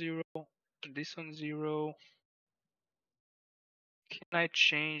this on 0. This on 0. Can I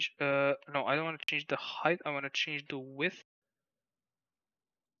change? No, I don't want to change the height. I want to change the width.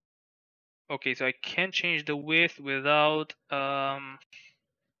 Okay, so I can change the width without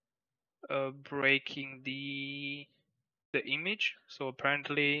breaking the image. So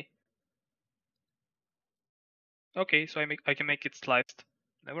apparently, okay, so I can make it sliced.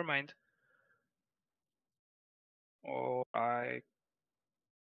 Never mind. Or oh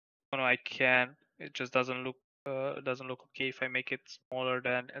no, I can. It just doesn't look okay if I make it smaller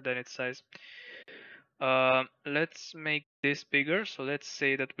than its size. Let's make this bigger. So let's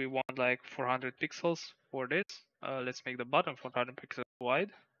say that we want like 400 pixels for this. Let's make the bottom 400 pixels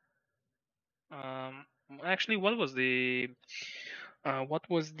wide. Actually, what was the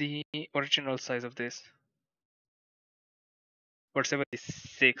original size of this?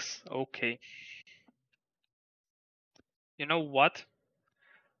 476. Okay. You know what?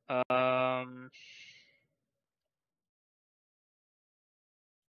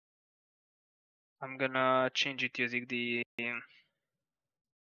 I'm gonna change it using the.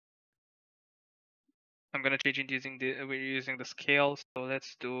 I'm gonna change it using we're using the scale. So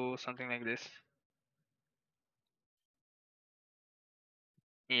let's do something like this.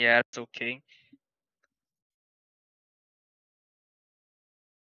 Yeah, it's okay.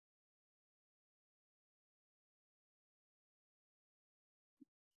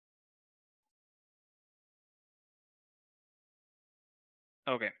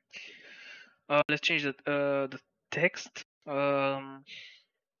 Okay. Let's change the text.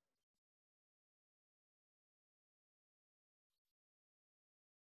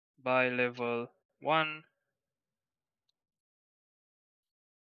 By level 1,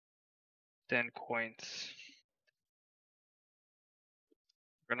 10 coins.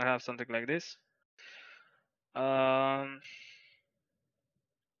 We're gonna have something like this. Or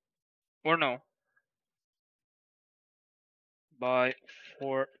no. By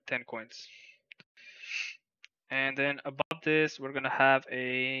 4 10 coins. And then above this, we're gonna have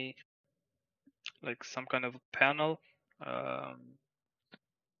a like some kind of panel.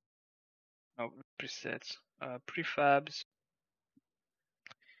 No presets, prefabs.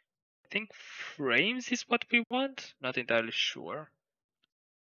 I think frames is what we want. Not entirely sure.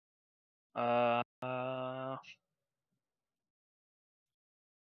 No.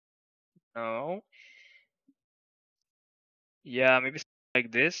 Yeah, maybe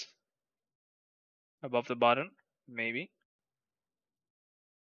like this above the button, maybe.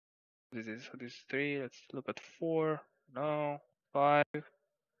 This is 3. Let's look at 4. No. 5.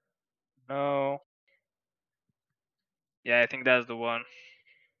 No. Yeah, I think that's the one.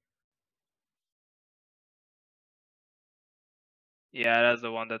 Yeah, that's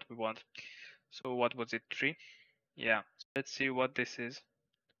the one that we want. So what was it? 3? Yeah. So let's see what this is.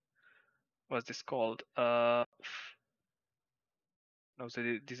 What's this called? No, so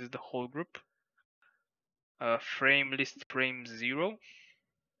this is the whole group. Frame list frame 0.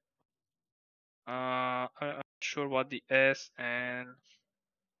 I'm not sure what the S and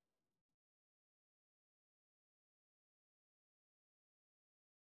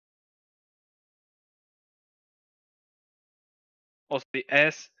also the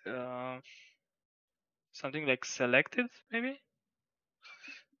S, something like selected, maybe.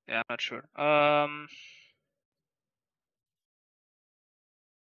 Yeah, I'm not sure.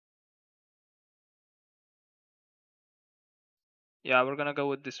 Yeah, we're gonna go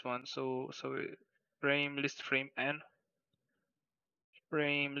with this one. So frame list frame n,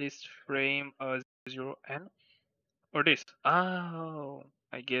 frame list frame 0 n, or this. Oh,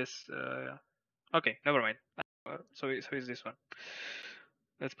 I guess. Okay, never mind. So is this one.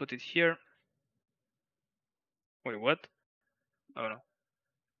 Let's put it here. Wait, what? Oh no,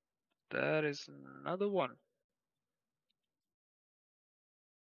 that is another one.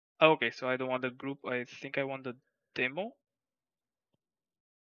 Okay, so I don't want the group. I think I want the demo.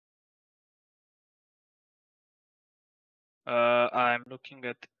 I'm looking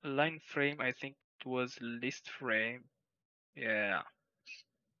at line frame. I think it was list frame. Yeah,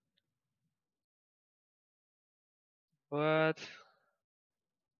 but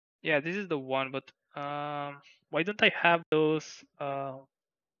yeah, this is the one. But why don't I have those? Why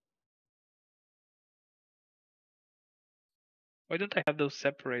don't I have those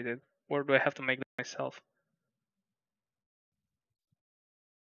separated? Or do I have to make them myself?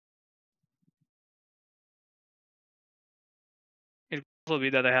 It could also be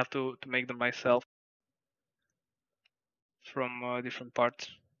that I have to make them myself from different parts.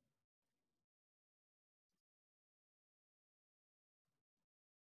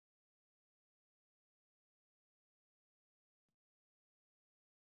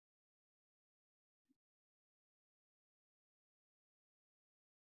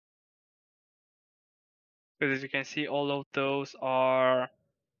 Because as you can see, all of those are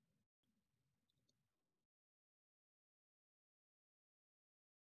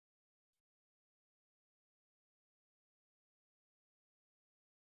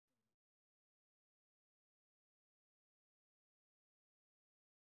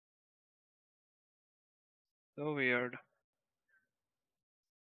so weird.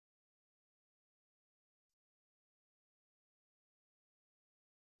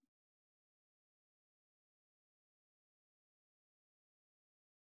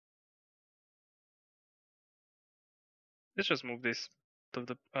 Let's just move this to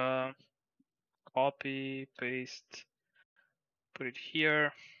the copy, paste, put it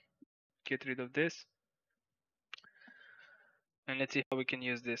here, get rid of this. And let's see how we can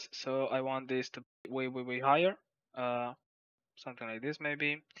use this. So I want this to be way higher. Something like this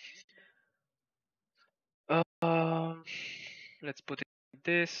maybe. Um, let's put it like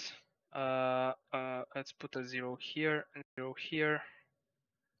this. Let's put a 0 here, 0 here,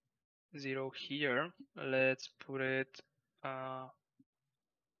 0 here. Let's put it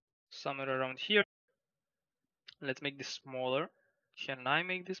somewhere around here. Let's make this smaller. Can I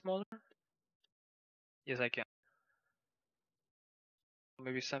make this smaller? Yes, I can.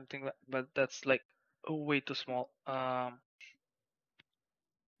 Maybe something like, but that's like way too small.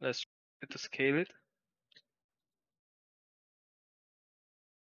 Let's try to scale it.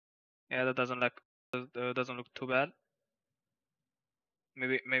 Yeah, that doesn't look too bad.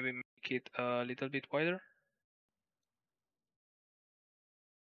 Maybe make it a little bit wider.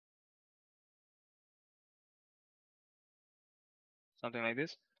 Something like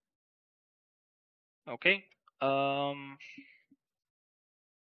this. Okay.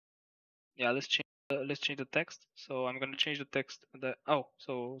 Yeah, let's change the text. So I'm gonna change the text.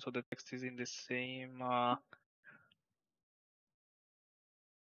 So the text is in the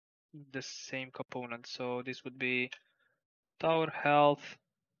same component. So this would be tower health.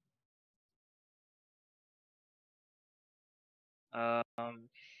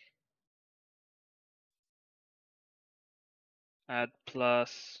 Add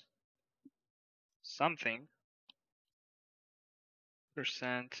plus something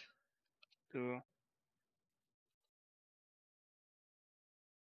percent to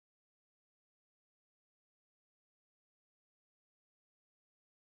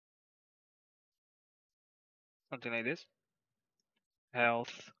something like this.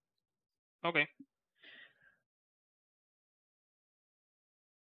 Health. Okay.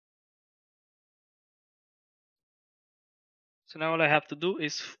 So now all I have to do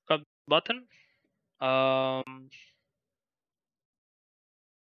is cut button.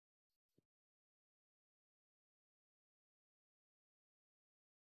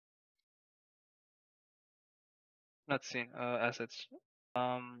 Let's see. Assets.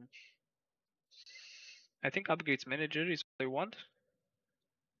 Um, I think upgrades manager is what I want,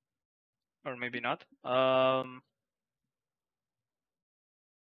 or maybe not.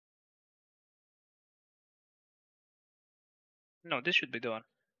 No, this should be the one.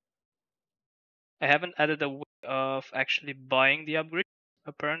 I haven't added a way of actually buying the upgrade,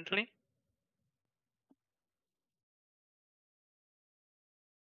 apparently.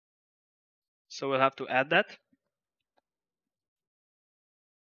 So we'll have to add that.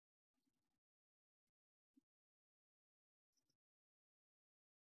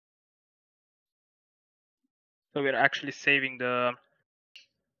 So we're actually saving the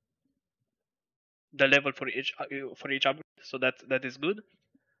level for each upgrade. So that is good.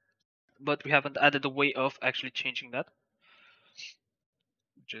 But we haven't added a way of actually changing that,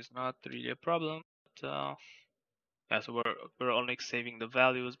 which is not really a problem. But, yeah, so we're only saving the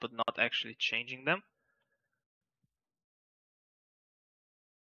values, but not actually changing them.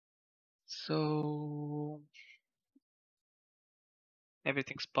 So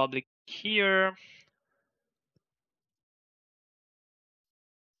everything's public here.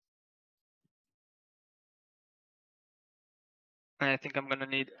 And I think I'm gonna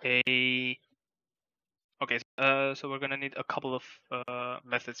need a. Okay, so we're gonna need a couple of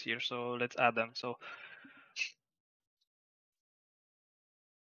methods here. So let's add them. So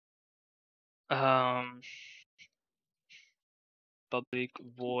um, public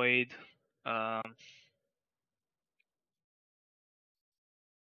void um,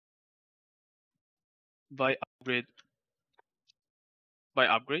 by upgrade by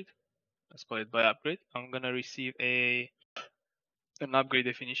upgrade. Let's call it by upgrade. I'm gonna receive an upgrade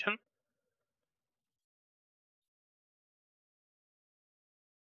definition.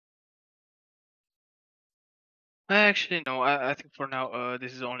 Actually, no. I think for now,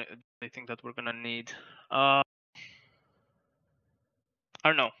 this is the only thing that we're gonna need. I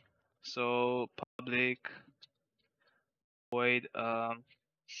don't know. So public void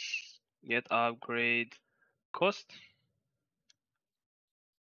get upgrade cost.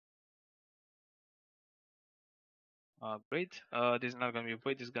 Upgrade. This is not gonna be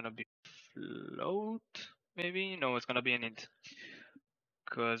void. This is gonna be float. Maybe no. It's gonna be an int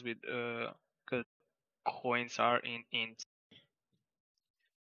because with because coins are in int.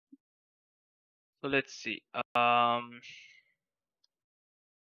 So let's see.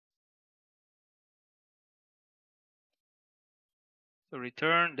 So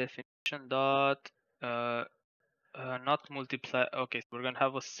return definition dot not multiply. Okay, so we're gonna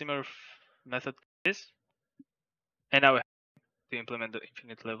have a similar method to this, and now we have to implement the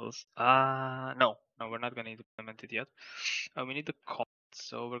infinite levels. No, we're not gonna implement it yet. We need the cost,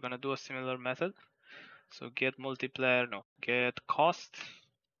 so we're gonna do a similar method. So get multiplier, no, get cost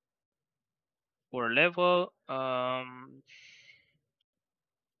for level.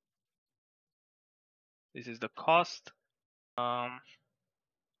 This is the cost.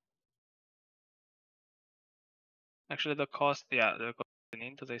 Actually, the cost, yeah, the cost is an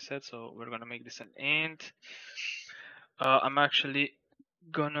int, as I said. So we're gonna make this an int. I'm actually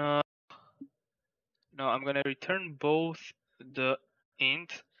gonna no, I'm gonna return both the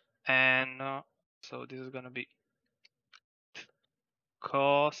int and so this is gonna be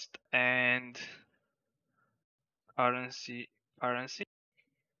cost and currency.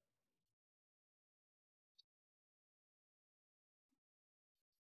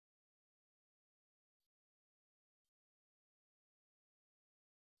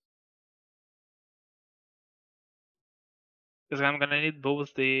 Because I'm gonna need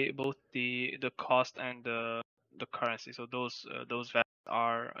both the cost and the currency. So those values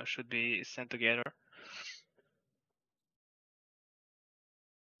are should be sent together.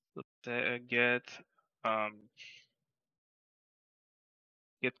 So um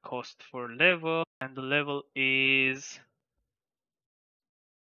get cost for level, and the level is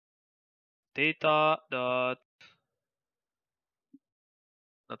data dot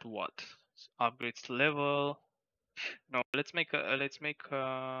what? So upgrades to level. No, let's make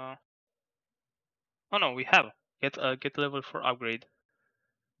oh no, we have get level for upgrade.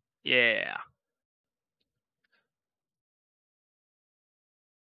 Yeah.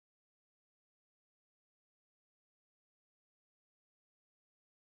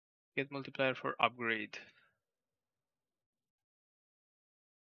 Get multiplier for upgrade.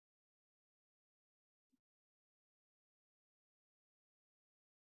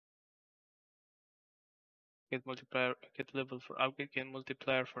 Get level for upgrade, get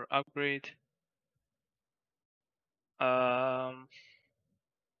multiplier for upgrade.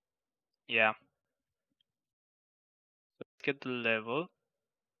 Yeah. Let's get the level.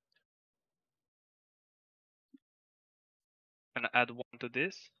 Gonna add one to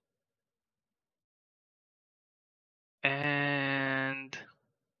this. And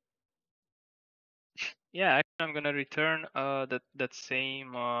yeah, actually I'm gonna return that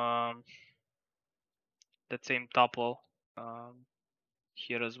same tuple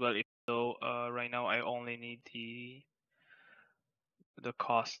here as well. Even though right now I only need the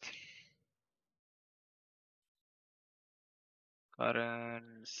cost.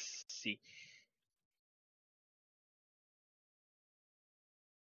 Currency.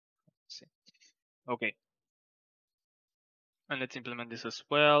 Okay. And let's implement this as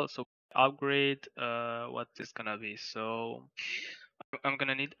well. So upgrade. What's this gonna be? So I'm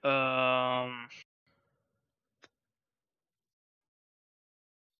gonna need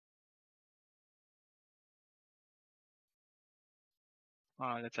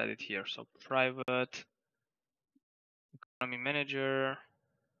let's add it here. So private economy manager.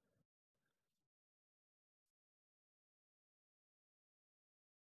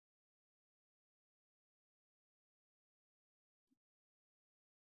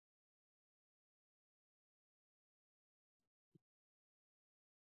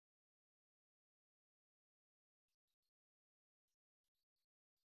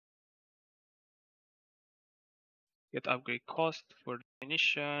 Get upgrade cost for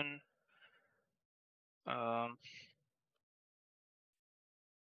definition. Cost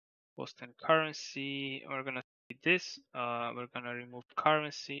and currency. We're gonna see this. We're gonna remove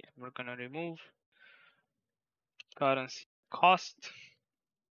currency. And we're gonna remove currency cost.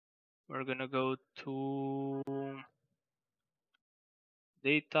 We're gonna go to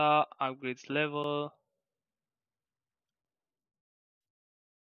data upgrades level.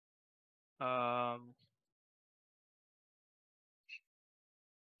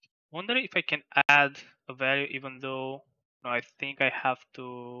 Wondering if I can add a value, even though no, I think I have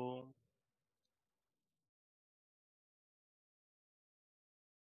to.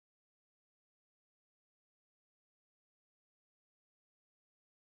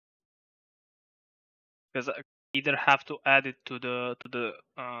 Because I either have to add it to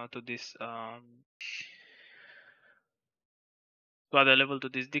this to add a level to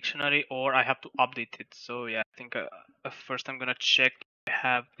this dictionary, or I have to update it. So yeah, I think first I'm gonna check if I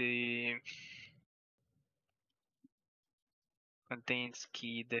have the contains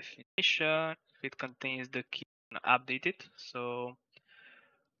key definition. If it contains the key, I'm gonna update it. So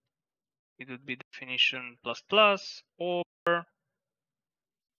it would be definition plus plus, or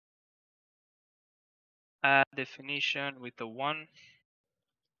add definition with the one.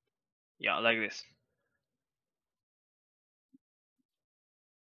 Yeah, like this.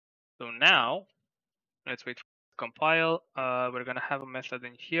 So now let's wait for it to compile. We're gonna have a method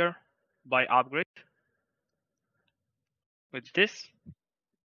in here by upgrade with this.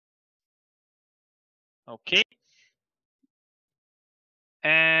 Okay.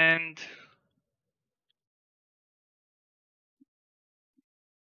 And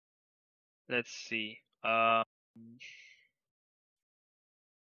let's see.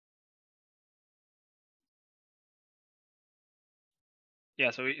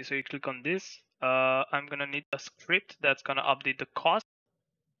 Yeah, so you click on this. I'm gonna need a script that's gonna update the cost,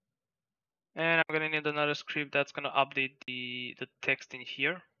 and I'm gonna need another script that's gonna update the text in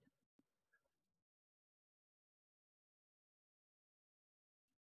here.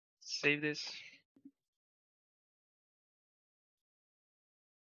 Save this.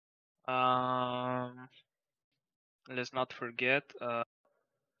 Let's not forget.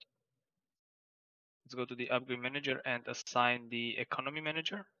 Let's go to the upgrade manager and assign the economy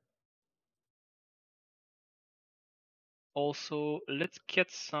manager. Also, let's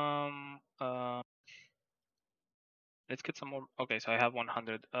get some more. Okay, so I have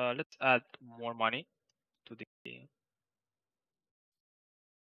 100. Let's add more money to the.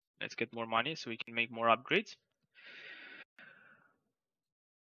 Let's get more money so we can make more upgrades.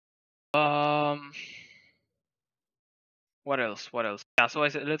 What else? What else? Yeah, so I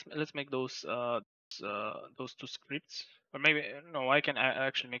said let's make those two scripts, or maybe no, I can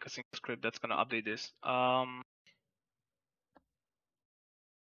actually make a single script that's gonna update this.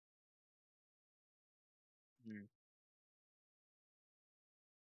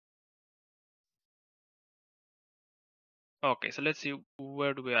 Okay, so let's see,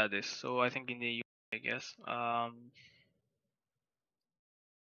 where do we add this? So I think in the UI, I guess.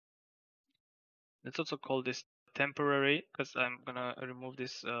 Let's also call this temporary, because I'm gonna remove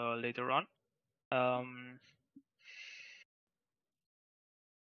this later on.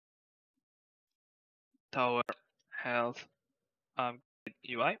 Tower health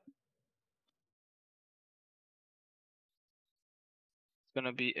UI. It's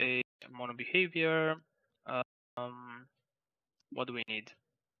gonna be a mono behavior. What do we need?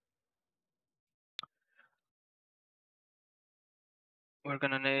 We're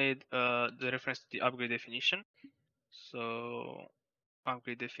gonna need the reference to the upgrade definition. So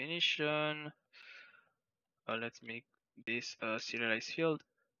upgrade definition. Let's make this a serialized field.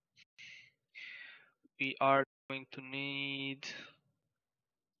 We are going to need.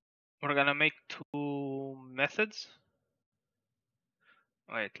 We're gonna make two methods.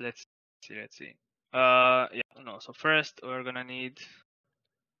 Wait, let's see. Let's see. Yeah, no. So first we're gonna need.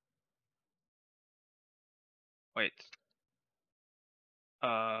 Wait.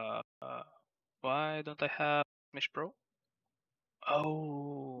 Uh, why don't I have Mesh Pro?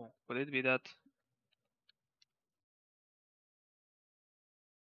 Oh, would it be that?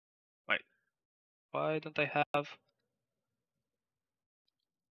 Wait, why don't I have?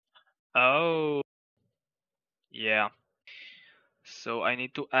 Oh, yeah. So I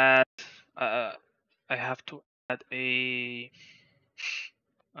need to add. Uh, I have to add a.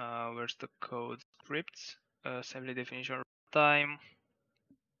 Where's the code? Scripts. Assembly definition time.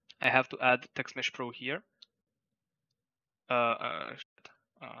 I have to add text mesh pro here.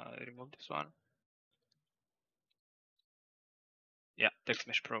 Remove this one. Yeah, text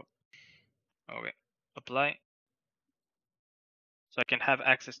mesh pro. Okay, apply. So I can have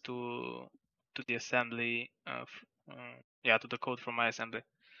access to the assembly of yeah, to the code from my assembly.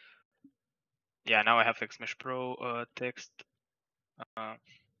 Yeah, now I have text mesh pro text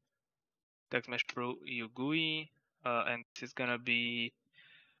mesh pro UGUI and this is gonna be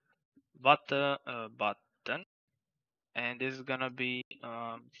button and this is gonna be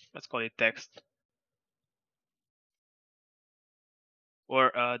let's call it text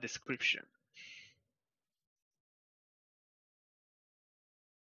or description.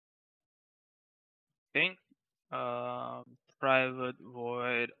 Okay, private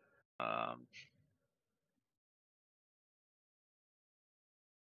void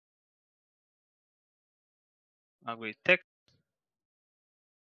with text.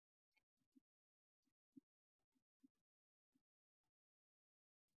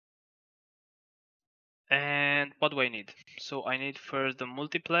 And what do I need? So I need first the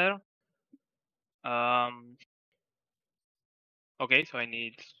multiplayer. Okay, so I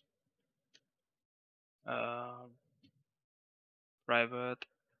need private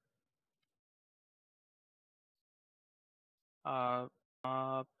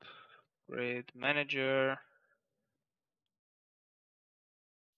upgrade manager.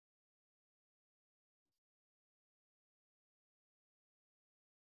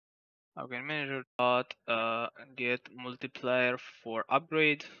 Upgrade manager dot get multiplier for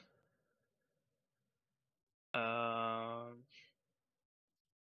upgrade.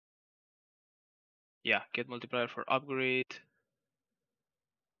 Yeah, get multiplier for upgrade.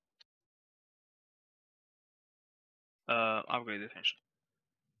 Upgrade essentially.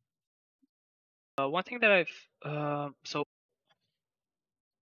 One thing that I've so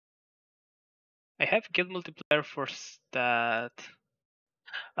I have get multiplier for stat.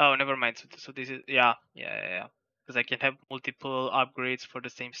 Oh, never mind. So this is yeah. Because I can have multiple upgrades for the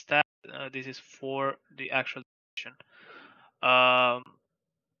same stat. This is for the actual definition.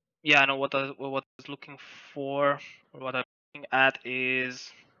 Yeah, no. What I was looking for, or what I'm looking at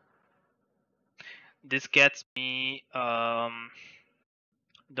is this gets me the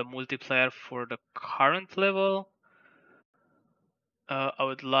multiplier for the current level. I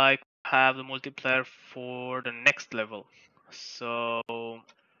would like to have the multiplier for the next level. So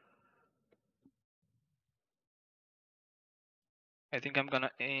I think I'm gonna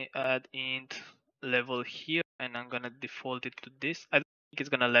add int level here and I'm gonna default it to this. I don't think it's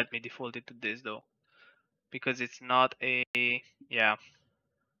gonna let me default it to this though, because it's not a yeah,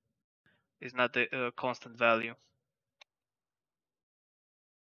 it's not a constant value.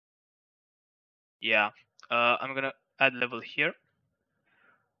 Yeah, I'm gonna add level here.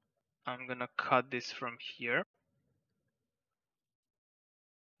 I'm gonna cut this from here.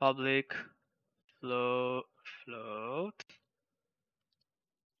 Public float.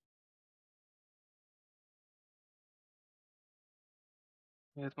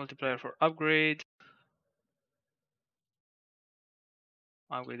 Get multiplier for upgrade.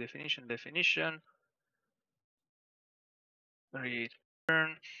 Upgrade definition.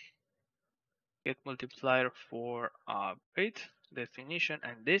 Return. Get multiplier for upgrade definition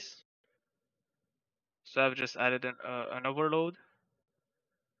and this. So I've just added an overload.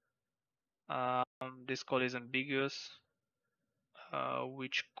 This call is ambiguous.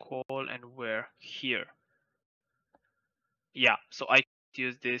 Which call and where? Here. Yeah. So I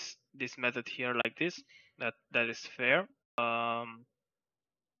use this method here like this. That is fair.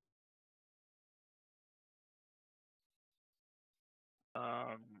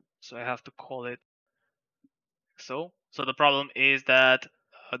 So I have to call it so. So the problem is that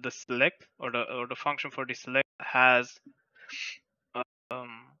the select or the function for the select has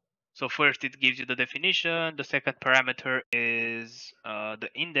so first it gives you the definition. The second parameter is the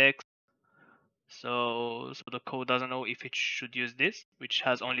index. So the code doesn't know if it should use this, which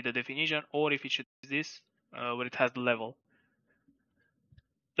has only the definition, or if it should use this, where it has the level.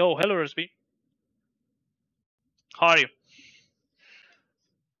 Oh, hello, Rasby. How are you?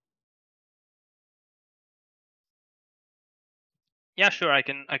 Yeah, sure. I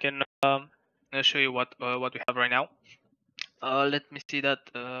can I'll show you what we have right now. Let me see that.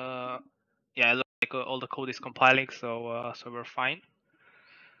 Yeah, it looks like all the code is compiling, so we're fine.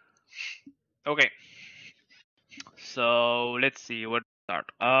 Okay. So let's see where to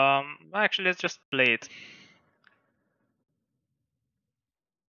start. Actually, let's just play it.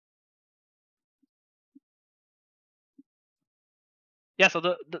 Yeah. So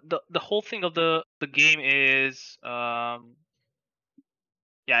the whole thing of the game is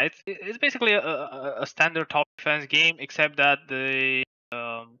yeah, it's basically a standard tower defense game, except that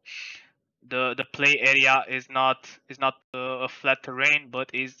um the play area is not a flat terrain, but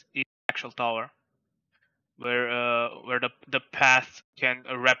is actual tower where the path can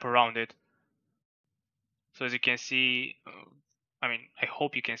wrap around it. So as you can see, I mean, I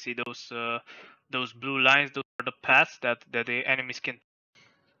hope you can see those blue lines. Those are the paths that the enemies can,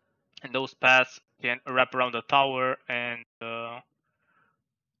 and those paths can wrap around the tower. And right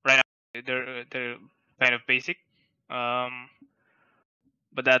now they're kind of basic, um,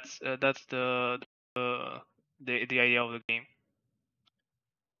 but that's the idea of the game.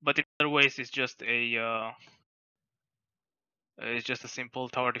 But in other ways, it's just a simple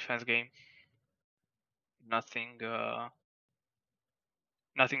tower defense game. Nothing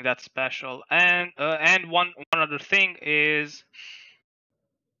nothing that special. And one other thing is,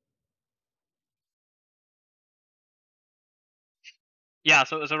 yeah.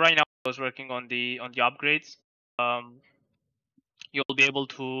 So right now I was working on the upgrades. Um, you'll be able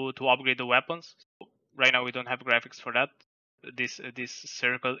to upgrade the weapons. Right now we don't have graphics for that. This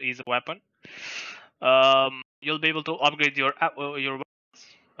circle is a weapon. You'll be able to upgrade your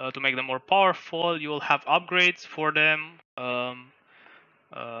weapons to make them more powerful. You will have upgrades for them. Uh,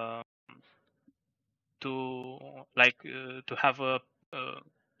 to to have a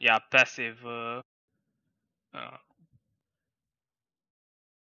yeah, passive uh,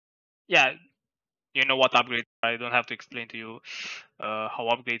 yeah, you know what upgrades are. I don't have to explain to you how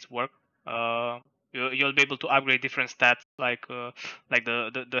upgrades work. uh, you'll be able to upgrade different stats, like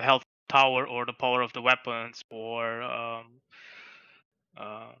the health tower, or the power of the weapons, or uh,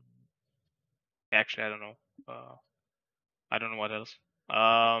 actually I don't know what else.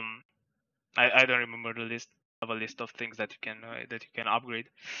 I don't remember the list. I have a list of things that you can upgrade.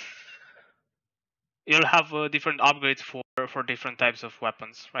 You'll have different upgrades for different types of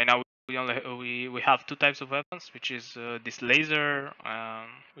weapons. Right now we have two types of weapons, which is this laser,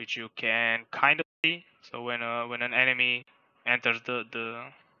 which you can kind of see. So when an enemy enters the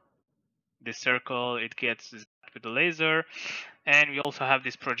circle, it gets zapped with the laser. And we also have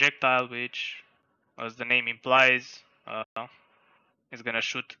this projectile, which, as the name implies, is gonna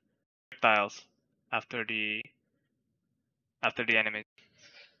shoot projectiles after the enemy.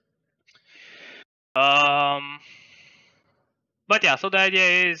 Um, But yeah, so the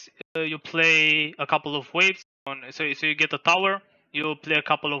idea is you play a couple of waves on. So you get a tower. You play a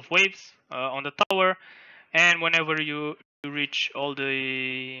couple of waves on the tower, and whenever you reach all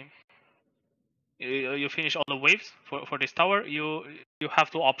the you finish all the waves for this tower, you have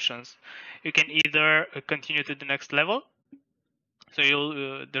two options. You can either continue to the next level. So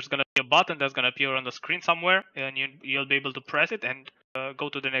you'll there's gonna be a button that's gonna appear on the screen somewhere, and you'll be able to press it and go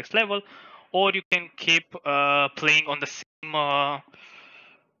to the next level, or you can keep playing on the same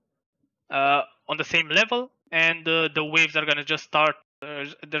level, and the waves are gonna just start.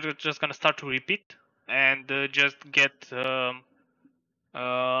 They're just gonna start to repeat, and just get uh,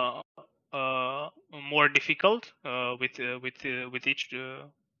 more difficult with each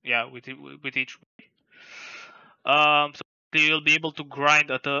yeah with each. So you'll be able to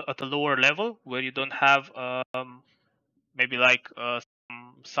grind at a lower level where you don't have maybe like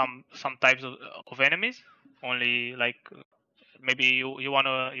some types of enemies. Only like maybe you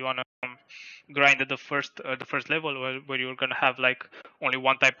wanna grind at the first level where you're gonna have like only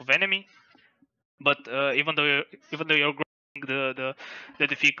one type of enemy. But even though you're grinding, the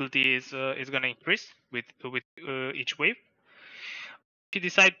difficulty is gonna increase with each wave. If you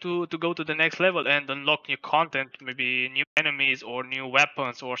decide to go to the next level and unlock new content, maybe new enemies or new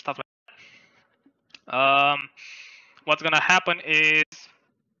weapons or stuff like that, what's gonna happen is,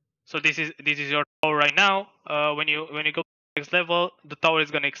 so this is your tower right now. When you go to the next level, the tower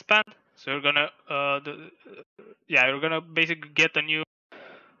is gonna expand. So you're gonna basically get a new.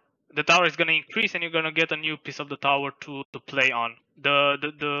 The tower is gonna increase, and you're gonna get a new piece of the tower to play on.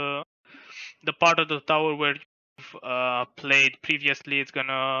 The part of the tower where you've played previously is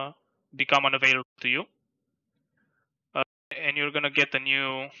gonna become unavailable to you, and you're gonna get a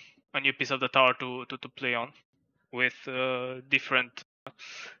new piece of the tower to play on, with different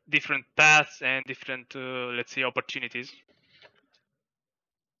paths and different let's say opportunities.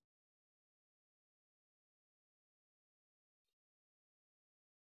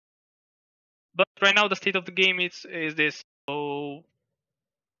 right now the state of the game is this. So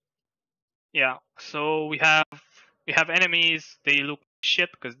yeah, so we have enemies. They look shit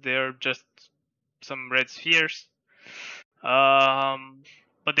because they're just some red spheres.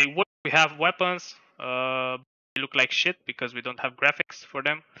 But they work. We have weapons. They look like shit because we don't have graphics for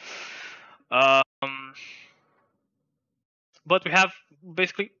them. Um, but we have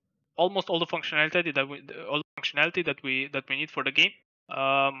basically almost all the functionality that we need for the game.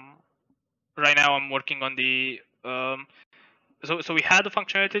 Um, right now, I'm working on the so we had the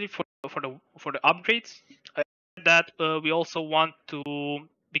functionality for the upgrades. That we also want to,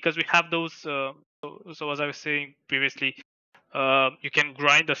 because we have those. So as I was saying previously, you can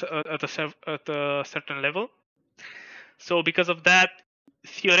grind at a certain level. So because of that,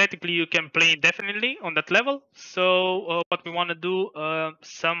 theoretically you can play indefinitely on that level. So what we want to do,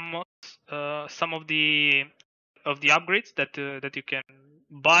 some of the upgrades that you can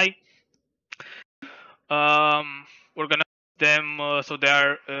buy, we're gonna them so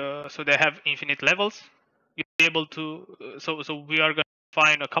they have infinite levels. You'll be able to so we are gonna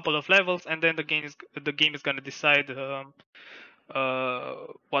find a couple of levels, and then the game is gonna decide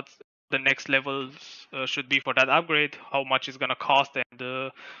what the next levels should be for that upgrade, how much it's gonna cost,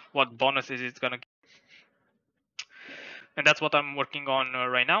 and what bonuses it's gonna get. And that's what I'm working on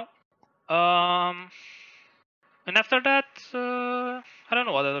right now. And after that, I don't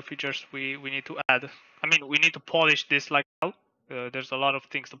know what other features we need to add. I mean, we need to polish this like hell. There's a lot of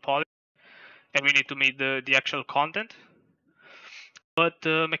things to polish, and we need to meet the actual content. But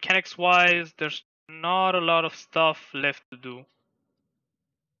mechanics wise, there's not a lot of stuff left to do.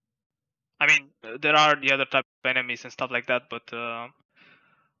 I mean, there are the other type of enemies and stuff like that, but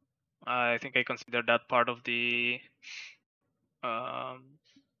I think I consider that um,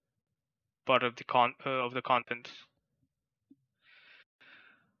 part of the content.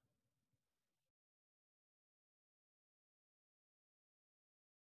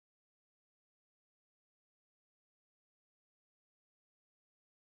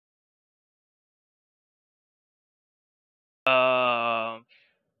 Uh,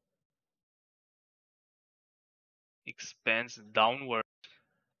 expands downward.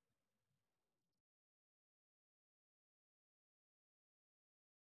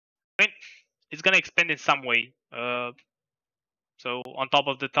 I mean, it's gonna expand in some way. So on top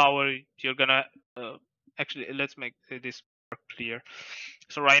of the tower, you're gonna actually let's make this more clear.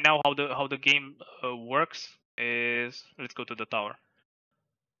 So right now, how the game works is, let's go to the tower.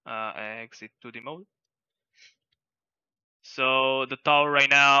 Exit to the mode. So the tower right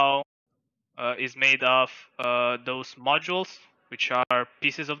now is made of those modules, which are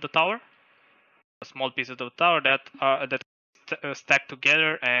pieces of the tower, small pieces of the tower that stack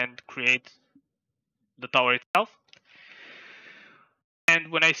together and create the tower itself.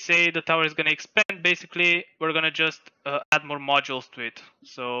 And when I say the tower is going to expand, basically we're going to just add more modules to it.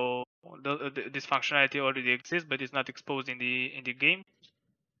 So this functionality already exists, but it's not exposed in the game.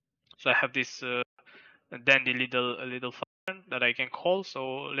 So I have this dandy little function that I can call.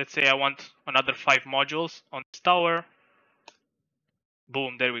 So let's say I want another 5 modules on this tower.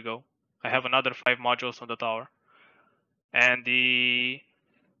 Boom, there we go. I have another 5 modules on the tower, and the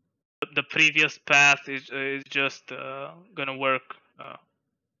previous path is just gonna work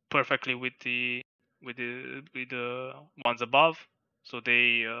perfectly with the ones above. So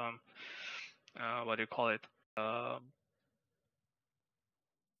they what do you call it? Um,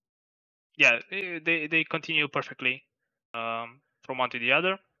 yeah, they continue perfectly from one to the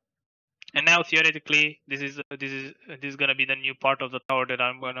other. And now theoretically, this is gonna be the new part of the tower that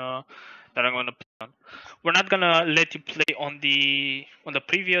I'm gonna play on. We're not gonna let you play on the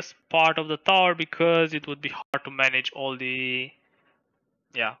previous part of the tower because it would be hard to manage all the,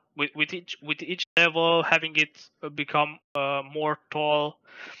 yeah, with each level having it become more tall.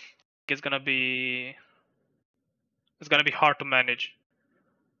 It's gonna be it's gonna be hard to manage.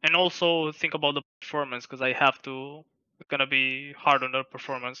 And also think about the performance, because I have to. It's gonna be hard on the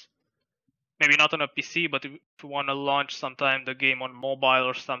performance. Maybe not on a PC, but if you want to launch sometime the game on mobile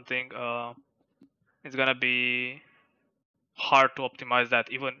or something, it's gonna be hard to optimize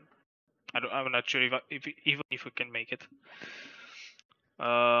that. Even I'm not sure even if we can make it.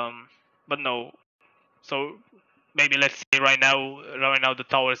 But no. So maybe let's say right now the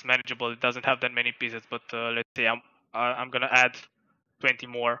tower is manageable. It doesn't have that many pieces, but let's say I'm gonna add 20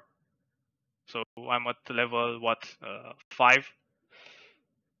 more. So I'm at level what 5.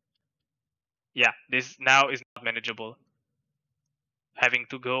 Yeah, this now is not manageable. Having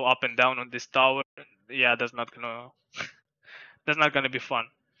to go up and down on this tower, yeah, that's not gonna be fun.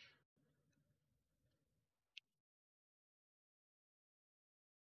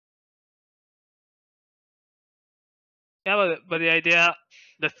 Yeah, but the idea,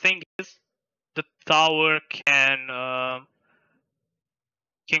 the thing is, the tower can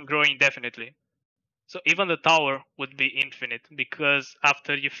grow indefinitely. So even the tower would be infinite because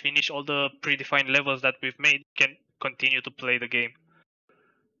after you finish all the predefined levels that we've made, you can continue to play the game.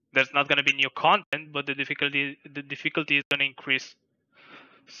 There's not gonna be new content, but the difficulty is gonna increase.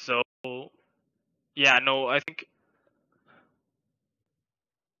 So yeah, no, I think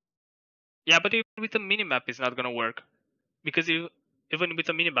yeah, but even with the minimap, it's not gonna work because even with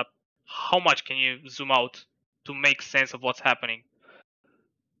the minimap, how much can you zoom out to make sense of what's happening?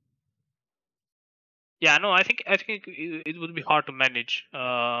 Yeah, no, I think it would be hard to manage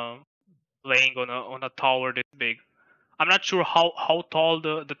playing on a tower this big. I'm not sure how tall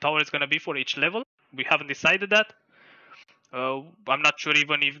the tower is gonna be for each level. We haven't decided that. I'm not sure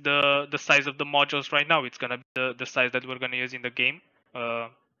even if the size of the modules right now it's gonna be the size that we're gonna use in the game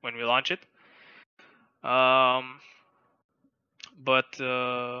when we launch it. Um, but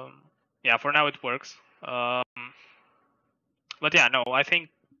yeah, for now it works. But yeah, no, I think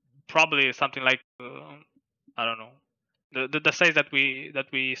probably something like I don't know the size that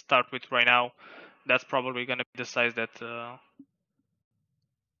we start with right now. That's probably gonna be the size that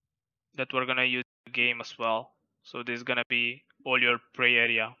we're gonna use in the game as well. So this is gonna be all your prey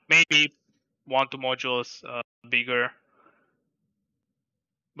area. Maybe 1 2 modules bigger,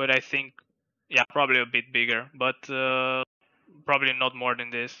 but I think yeah, probably a bit bigger, but probably not more than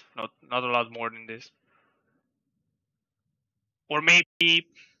this. Not a lot more than this. Or maybe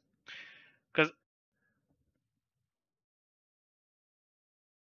because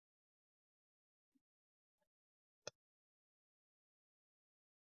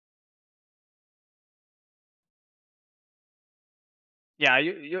yeah,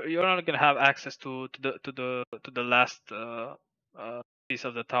 you're not gonna have access to the last piece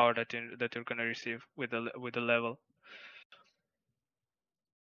of the tower that you're gonna receive with the level.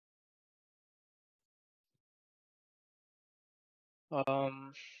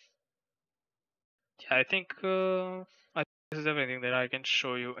 Um, yeah, I think this is everything that I can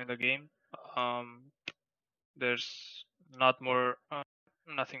show you in the game. Um, there's not more,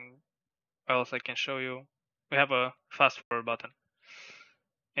 nothing else I can show you. We have a fast forward button,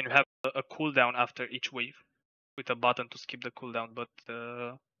 and we have a cooldown after each wave with a button to skip the cooldown, but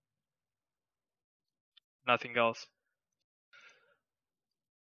nothing else.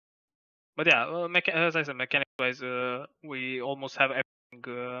 But yeah, as I said, mechanic wise, we almost have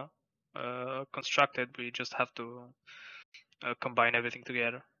everything constructed. We just have to combine everything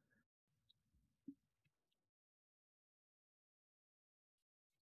together.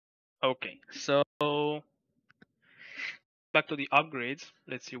 Okay, so back to the upgrades.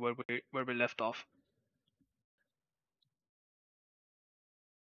 Let's see where we left off.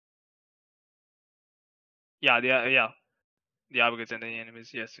 Yeah, the upgrades and the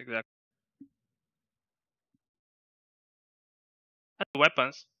enemies. Yes, exactly. And the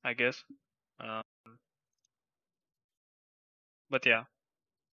weapons, I guess. Um, but yeah.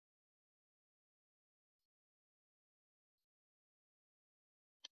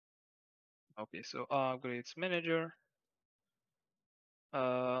 Okay, so upgrades manager.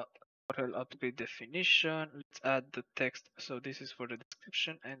 Hotel upgrade definition. Let's add the text. So this is for the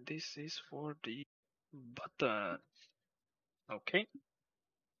description, and this is for the button. Okay.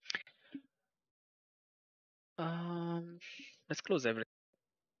 Um, let's close everything.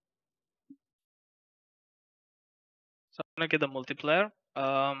 So I'm gonna get the multiplayer.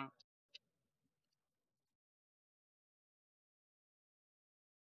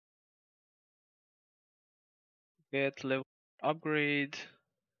 Get level upgrade.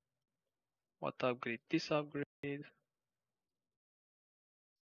 What upgrade? This upgrade.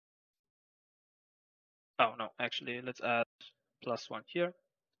 Oh no, actually, let's add +1 here.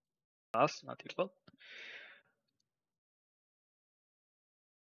 Plus, not equal.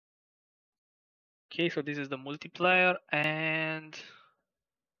 Okay, so this is the multiplier, and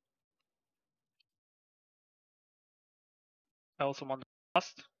I also want the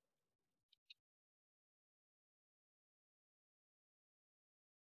cost.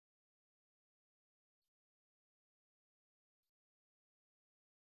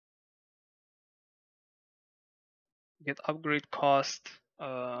 Get upgrade cost.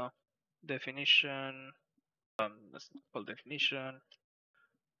 Definition. That's not called definition.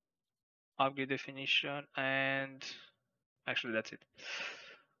 Upgrade definition, and actually that's it.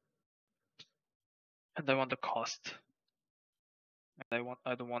 And I want the cost. And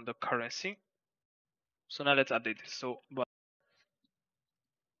I don't want the currency. So now let's update this. So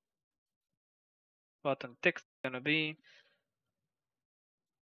button text is gonna be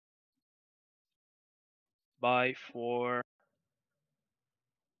buy for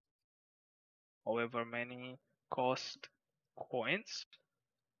however many cost coins.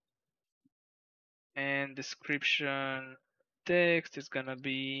 And description text is gonna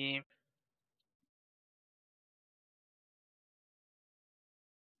be,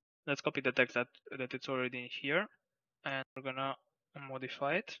 let's copy the text that it's already in here, and we're gonna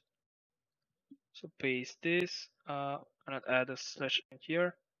modify it. So paste this, and add a slash in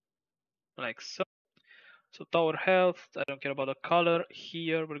here, like so. So tower health, I don't care about the color.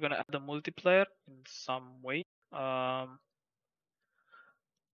 Here we're gonna add a multiplier in some way.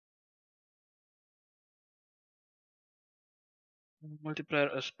 Multiplier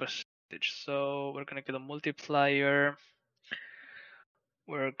as percentage. So we're gonna get a multiplier.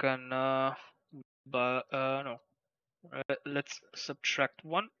 We're gonna, but no, let's subtract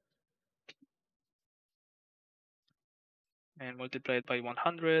 1 and multiply it by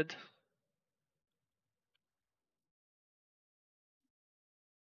 100.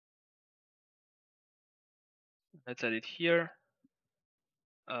 Let's add it here,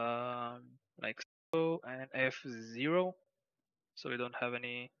 like so, and F0, so we don't have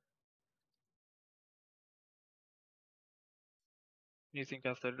anything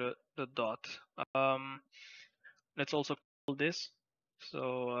after the dot. Let's also call this.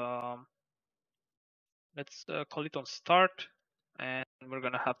 So let's call it on start, and we're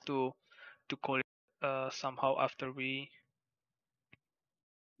gonna have to call it somehow after we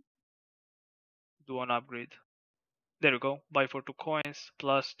do an upgrade. There we go. Buy for 2 coins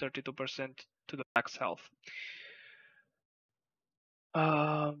plus 32% to the max health.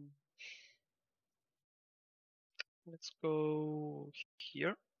 Let's go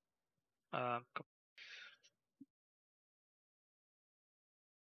here. Yeah,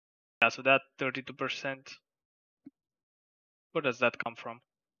 so that 32%, where does that come from?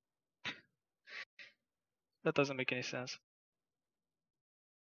 That doesn't make any sense.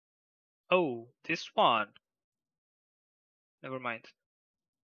 Oh, this one. Never mind.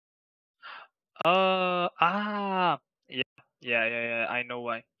 Yeah, yeah. I know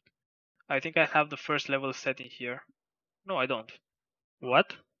why. I think I have the first level setting here. No, I don't.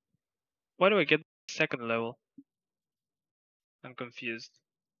 What? Why do I get second level? I'm confused.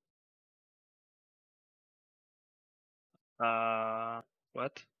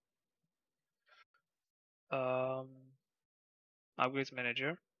 What? Um, Upgrades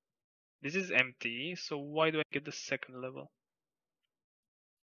manager. This is empty, so why do I get the second level?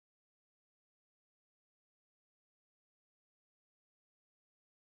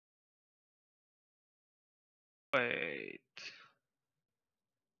 Wait.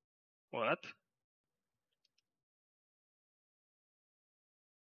 What?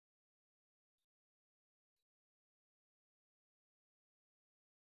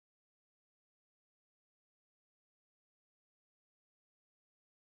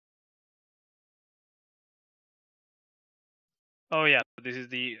 Oh yeah, this is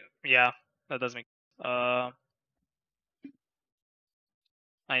the, yeah, that does make I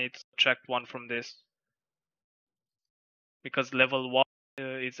need to subtract 1 from this because level 1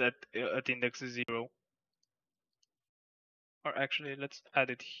 is at index 0. Or actually, let's add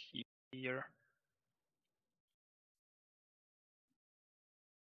it here.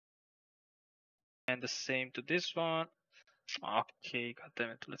 And the same to this one. Okay, god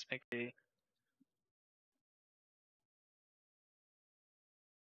damn it. Let's make a,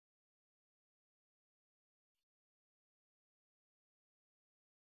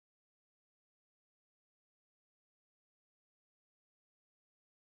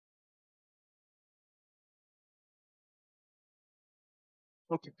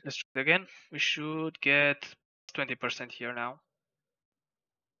 okay, let's try it again. We should get 20% here now.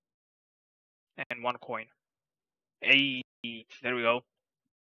 And 1 coin. Hey, there we go.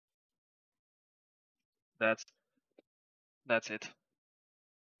 That's it.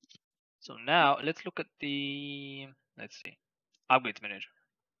 So now let's look at the, let's see, upgrade manager.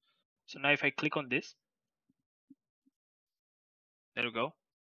 So now if I click on this, there we go.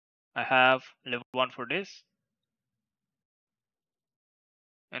 I have level 1 for this.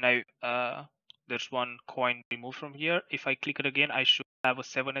 And there's 1 coin removed from here. If I click it again, I should have a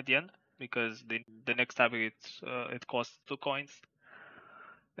 7 at the end because the next time it costs 2 coins.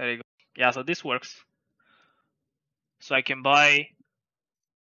 There you go. Yeah, so this works. So I can buy,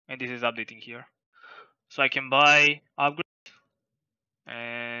 and this is updating here. So I can buy upgrade,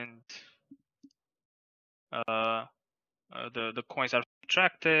 and the coins are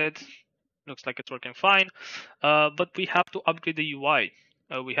subtracted. Looks like it's working fine. But we have to upgrade the UI.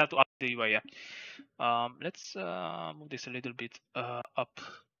 We have to upgrade the UI. Yeah. Let's move this a little bit up.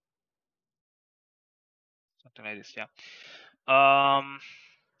 something like this. Yeah.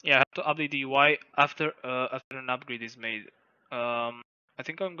 Yeah, I have to update the UI after an upgrade is made. I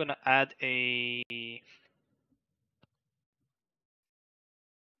think I'm gonna add an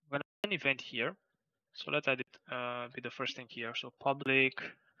event here. So let's add it be the first thing here. So public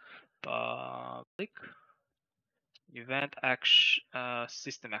event action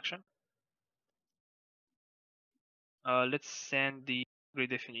system action. Let's send the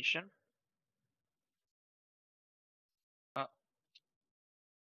upgrade definition.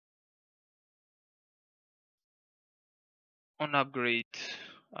 On upgrade,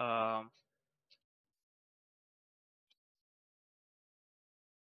 um,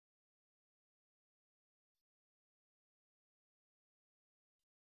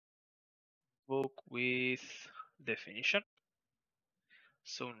 book with definition.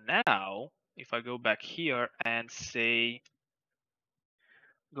 So now, if I go back here and say,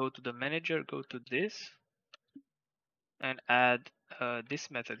 go to the manager, go to this, and add this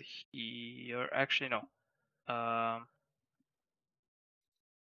method here. Actually, no.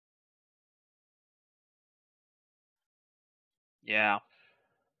 Yeah.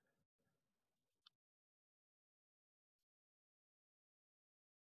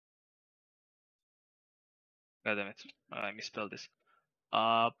 God damn it. I misspelled this.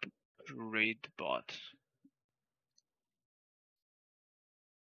 Upgrade bot.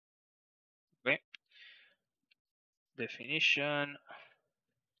 Okay. Definition.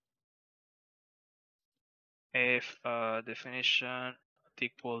 If definition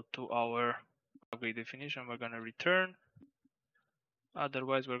equal to our upgrade definition, we're gonna return.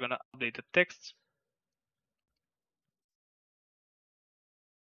 Otherwise, we're gonna update the text.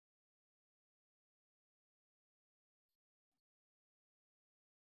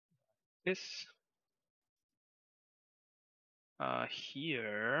 This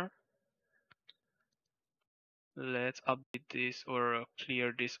here. Let's update this or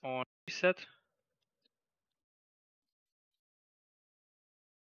clear this on reset.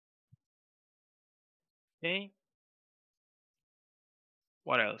 Okay.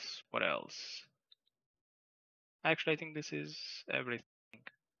 What else? What else? Actually, I think this is everything.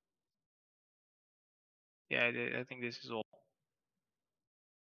 Yeah, I think this is all.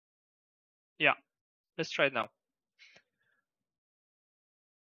 Yeah, let's try it now.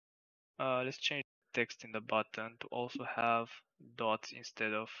 Let's change text in the button to also have dots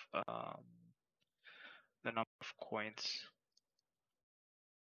instead of the number of coins.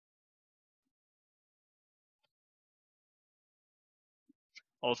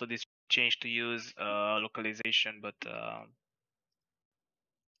 Also, this change to use localization, but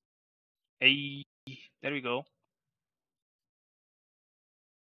hey, there we go.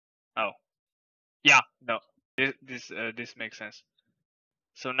 Oh, yeah, no, this makes sense.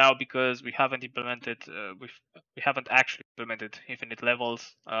 So now, because we haven't implemented, we haven't actually implemented infinite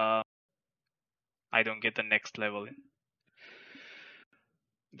levels, I don't get the next level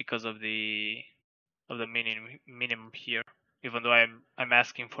because of the minimum here. Even though I'm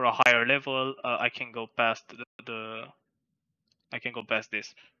asking for a higher level, I can go past I can go past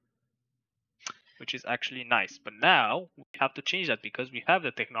this, which is actually nice. But now we have to change that because we have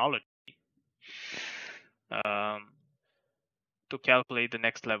the technology to calculate the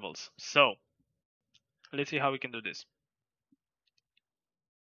next levels. So let's see how we can do this.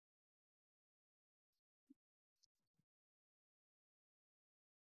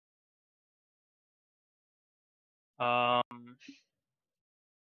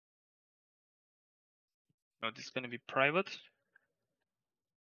 No, this is going to be private.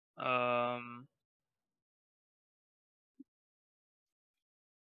 I'm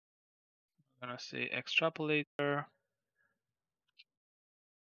gonna say extrapolator.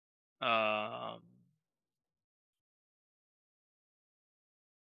 Um,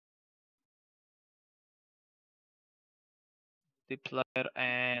 Multiplier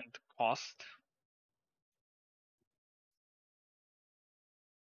and cost.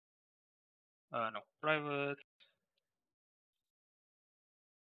 No, private.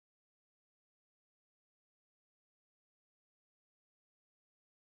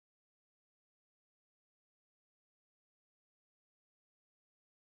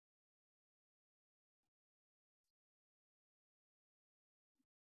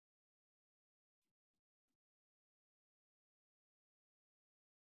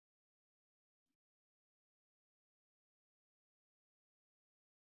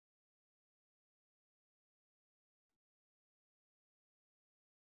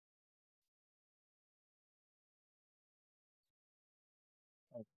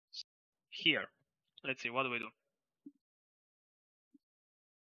 Here. Let's see, what do we do?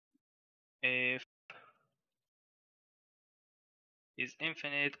 If is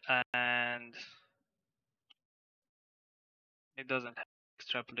infinite and it doesn't have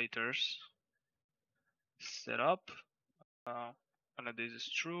extrapolators set up. None of this is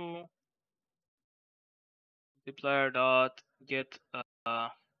true. Multiplier dot get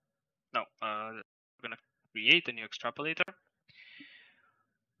no we're gonna create a new extrapolator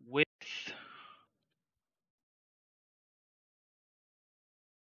with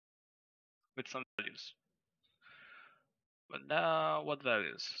some values. But now what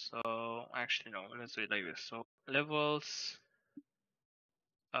values? So actually no, let's do it like this. So levels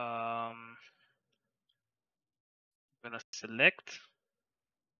I'm gonna select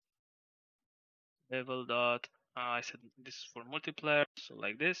level dot I said this is for multiplier, so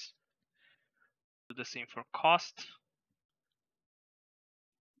like this. Do the same for cost.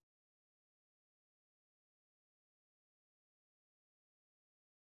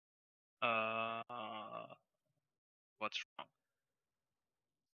 What's wrong?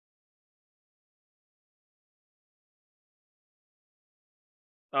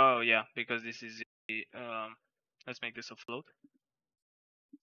 Oh yeah, because this is the let's make this a float.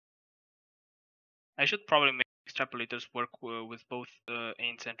 I should probably make extrapolators work with both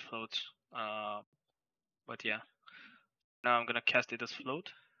ints and floats. But yeah, now I'm gonna cast it as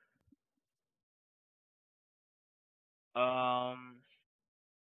float. Um,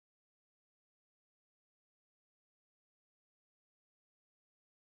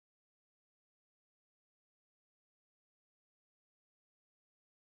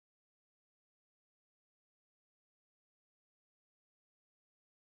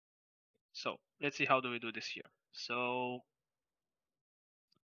 so let's see how do we do this here. So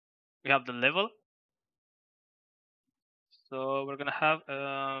we have the level. So we're gonna have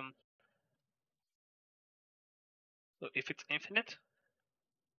so if it's infinite,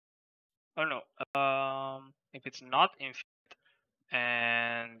 or no, if it's not infinite,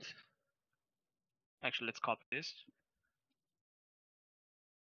 and actually let's copy this,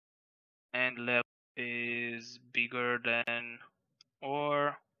 and level is bigger than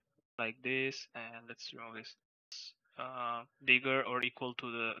or like this, and let's remove this. Bigger or equal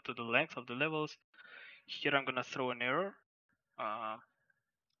to the length of the levels. Here I'm gonna throw an error.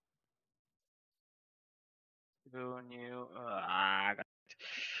 Go new got it.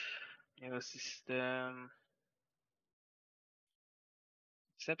 New system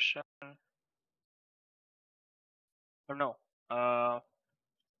exception or no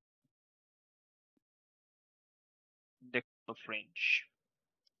depth of range.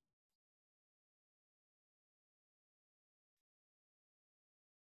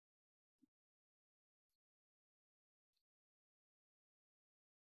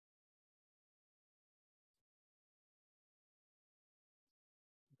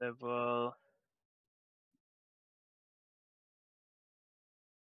 Level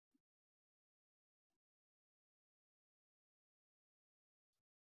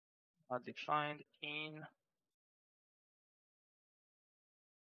defined in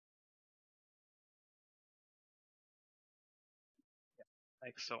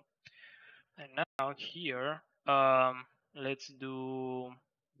like so. And now here let's do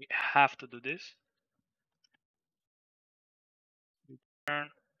we have to do this. Return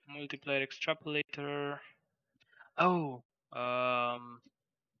multiplier extrapolator. Oh, I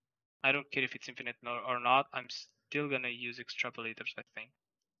don't care if it's infinite or not. I'm still gonna use extrapolators, I think.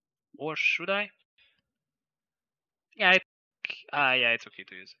 Or should I? Yeah, yeah, it's okay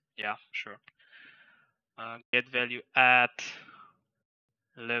to use it. Yeah, sure. Get value at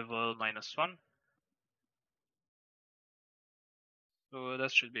level -1. So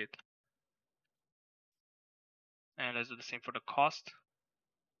that should be it. And let's do the same for the cost.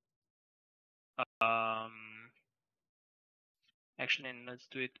 Actually, let's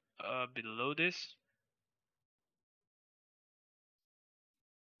do it below this.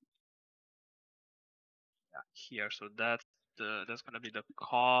 Yeah, here. So that's gonna be the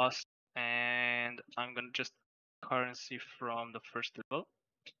cost, and I'm gonna just currency from the first level,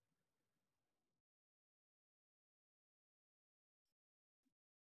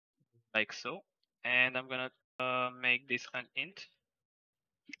 like so. And I'm gonna make this an int.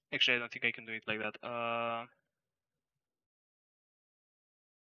 Actually, I don't think I can do it like that.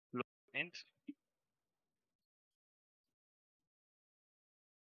 Int.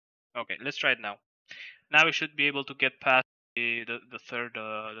 Okay, let's try it now. Now we should be able to get past the third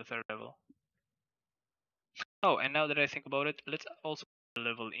level. Oh, and now that I think about it, let's also put a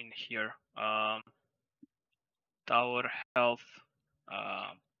level in here. Tower health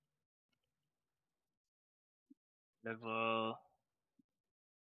level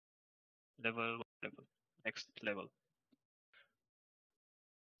level next level.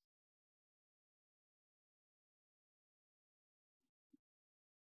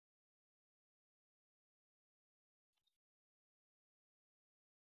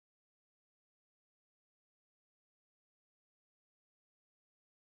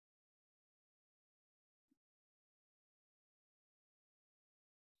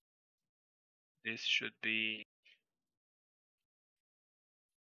 This should be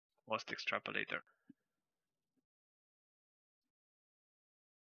cost extrapolator.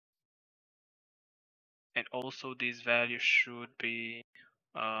 And also this value should be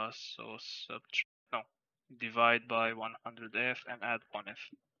so subtract no divide by 100f and add 1f.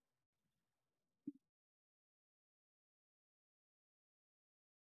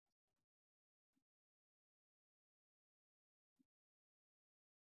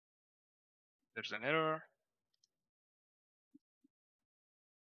 There's an error.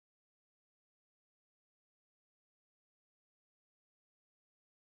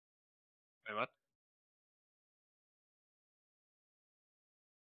 Wait, what?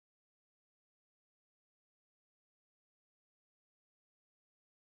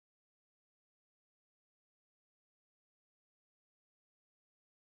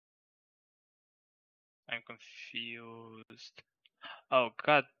 I'm confused. Oh,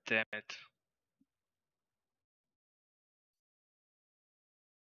 god damn it.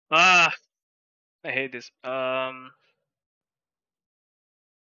 Ah, I hate this.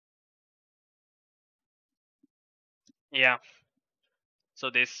 Yeah. So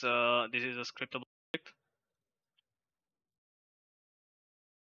this is a scriptable object.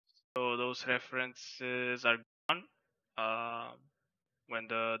 So those references are gone when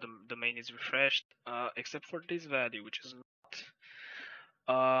the main is refreshed, except for this value, which is not.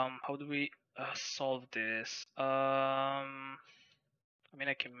 How do we solve this? I mean,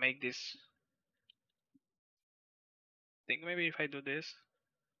 I can make this. I think maybe if I do this,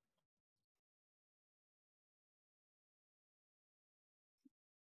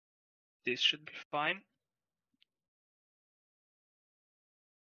 this should be fine.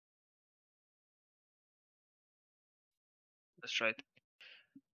 Let's try it.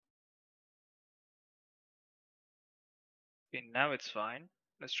 Okay, now it's fine.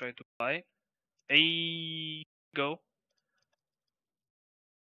 Let's try to buy. A go.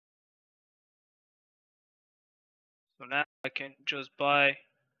 So now I can just buy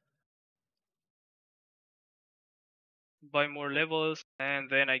more levels, and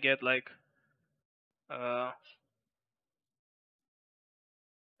then I get uh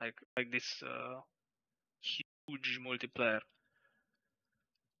this huge multiplier.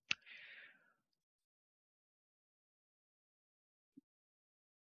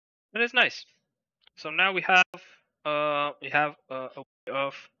 That is nice. So now we have a way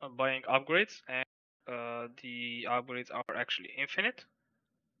of buying upgrades, and the upgrades are actually infinite.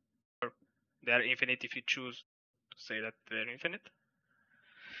 Or they are infinite if you choose to say that they're infinite.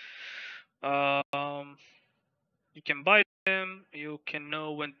 You can buy them. You can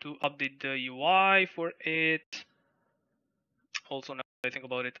know when to update the UI for it. Also, now that I think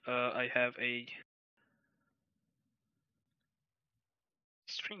about it, I have a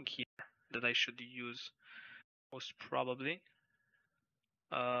string here that I should use most probably.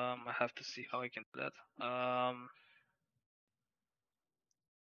 I have to see how I can do that.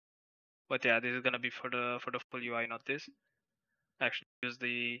 But yeah, this is gonna be for the full UI, not this. Actually, use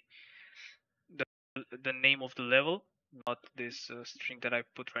the the name of the level, not this string that I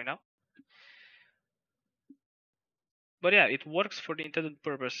put right now. But yeah, it works for the intended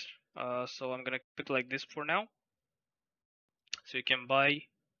purpose. So I'm gonna keep it like this for now. So you can buy.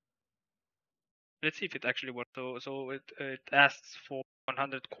 Let's see if it actually works. So it asks for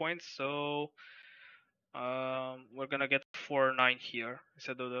 100 coins. So we're gonna get 49 here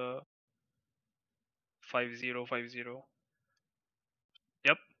instead of the 5050.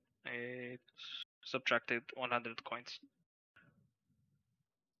 Yep, it subtracted 100 coins.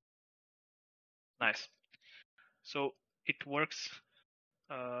 Nice. So it works.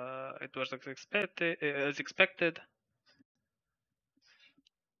 It was as expected.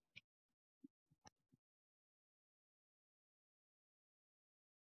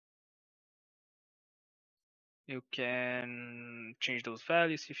 You can change those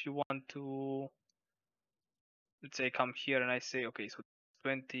values if you want to. Let's say I come here and I say, okay, so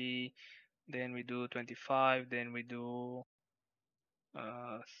 20, then we do 25, then we do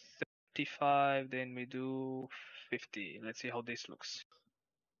 35, then we do 50. Let's see how this looks.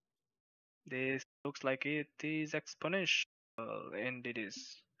 This looks like it is exponential, and it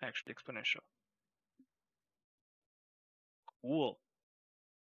is actually exponential. Cool.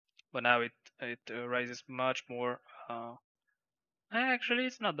 But now it rises much more. Actually,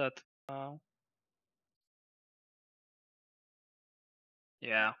 it's not that.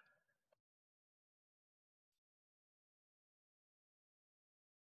 Yeah.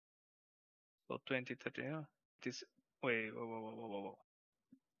 So 20, 30. Yeah. It is. Wait. Whoa, whoa, whoa, whoa, whoa.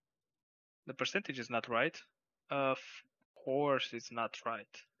 The percentage is not right. Of course, it's not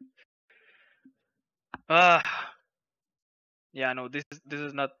right. Ah, yeah, no, this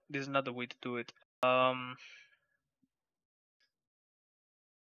is not the way to do it.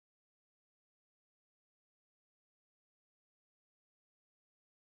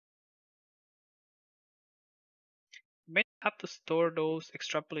 May have to store those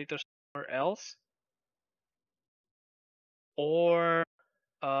extrapolators somewhere else, or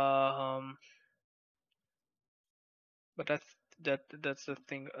um, but that's the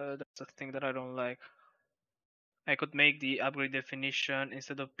thing. That's the thing that I don't like. I could make the upgrade definition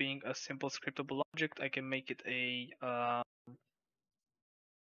instead of being a simple scriptable object. I can make it a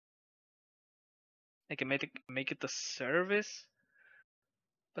I can make it a service,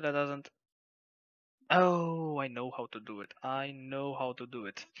 but that doesn't. Oh, I know how to do it. I know how to do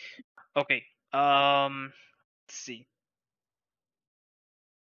it. Okay. Let's see.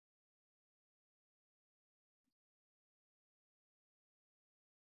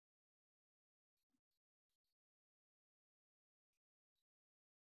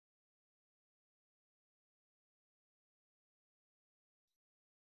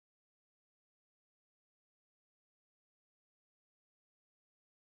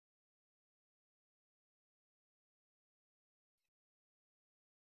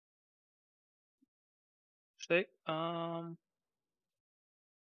 Say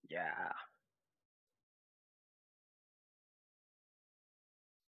yeah.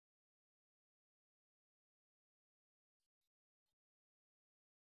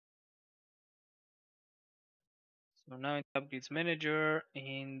 So now in upgrades manager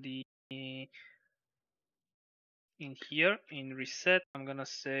in here in reset, I'm gonna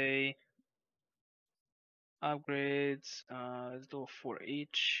say upgrades. Let's do for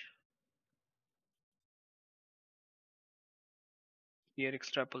each. Here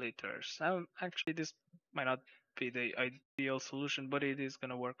extrapolators. Actually, this might not be the ideal solution, but it is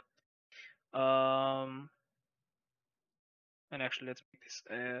gonna work. Um, and actually, let's make this.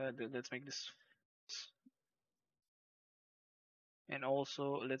 Let's make this. And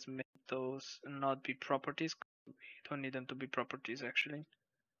also, let's make those not be properties. We don't need them to be properties actually.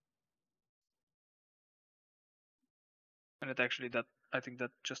 And it actually that I think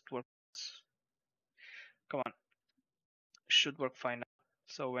that just works. Come on, should work fine now.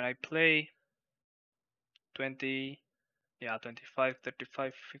 So when I play 20, yeah, 25,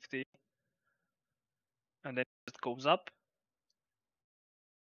 35, 50, and then it goes up.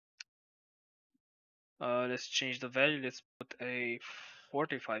 Let's change the value. Let's put a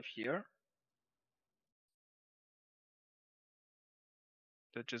 45 here.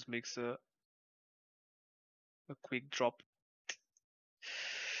 That just makes a quick drop.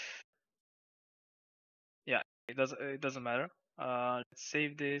 Yeah, it doesn't matter. Let's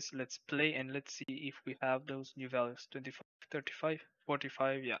save this. Let's play and let's see if we have those new values. 25, 35,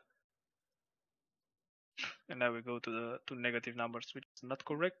 45. Yeah, and now we go to the to negative numbers, which is not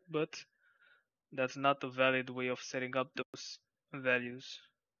correct, but that's not a valid way of setting up those values.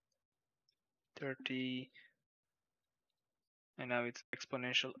 30, and now it's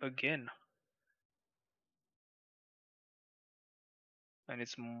exponential again, and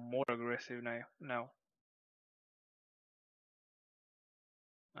it's more aggressive now.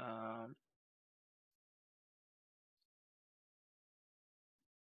 Um,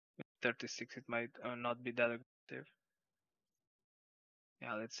 36, it might not be that aggressive.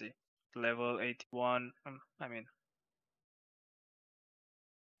 Yeah, let's see. Level 81. I mean,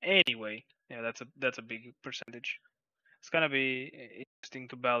 anyway, yeah, that's a big percentage. It's gonna be interesting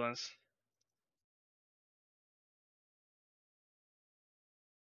to balance.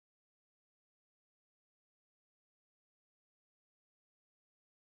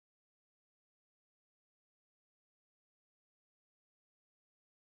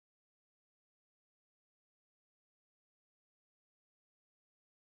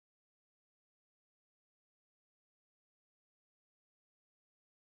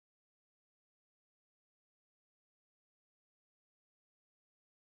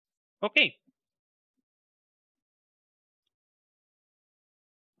 Okay.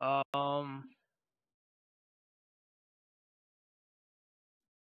 Um.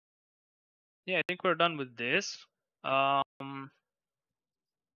 Yeah, I think we're done with this. Um.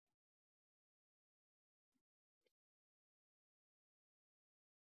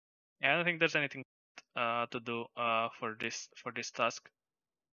 Yeah, I don't think there's anything to do for this task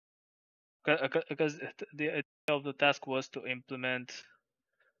because the idea of the task was to implement.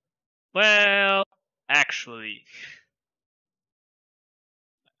 Well, actually,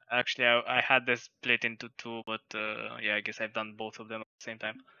 I had this split into two, but yeah, I guess I've done both of them at the same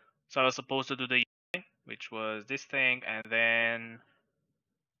time. So I was supposed to do the UI, which was this thing, and then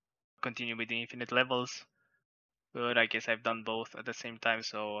continue with the infinite levels. But I guess I've done both at the same time,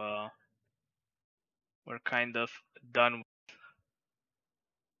 so we're kind of done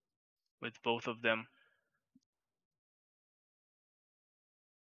with both of them.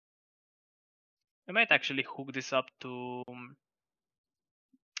 I might actually hook this up to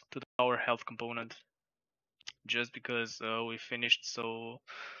the power health component, just because we finished so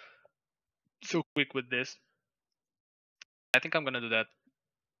quick with this. I think I'm gonna do that.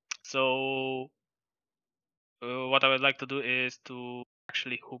 So what I would like to do is to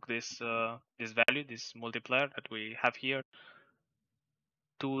actually hook this this value, this multiplier that we have here,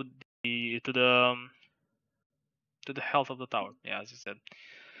 to the health of the tower. Yeah, as I said.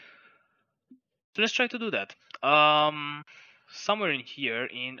 So let's try to do that. Somewhere in here,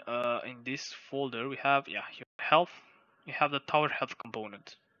 in this folder, we have here health. We have the tower health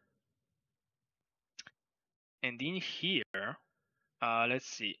component, and in here, let's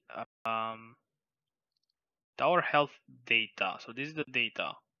see, tower health data. So this is the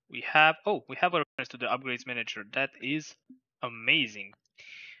data we have. Oh, we have a reference to the upgrades manager. That is amazing.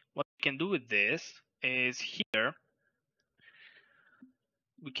 What we can do with this is here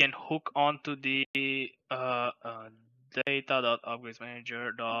we can hook onto the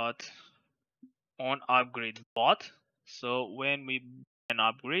data.upgradesmanager dot on upgrade bot. So when we an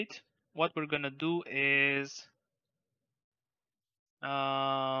upgrade, what we're gonna do is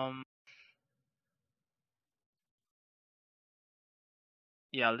yeah,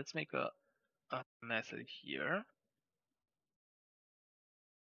 let's make a method here.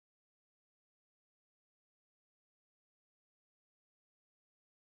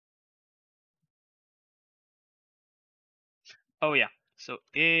 Oh yeah, so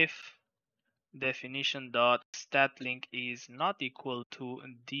if definition dot stat link is not equal to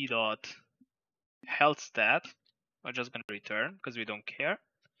d dot health stat, we're just gonna return because we don't care.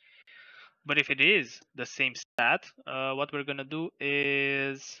 But if it is the same stat, what we're gonna do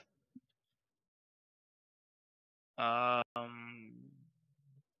is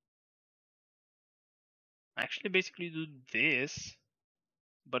actually basically do this,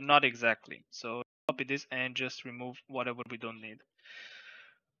 but not exactly. So copy this and just remove whatever we don't need.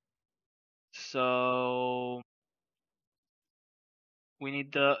 So we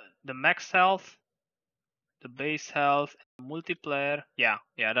need the max health, the base health, multiplier. Yeah,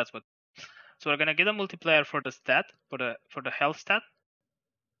 that's what. So we're gonna get a multiplier for the stat, for the health stat.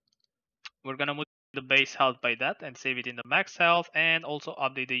 We're gonna multiply the base health by that and save it in the max health, and also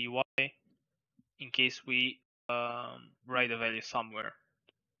update the UI in case we write a value somewhere.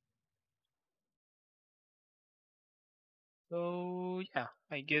 So yeah,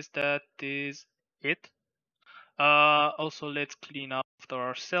 I guess that is it. Also, let's clean up after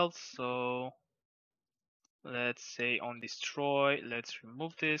ourselves. So let's say on destroy, let's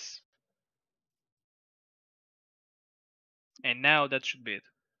remove this. And now that should be it.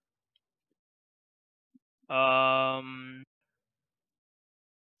 One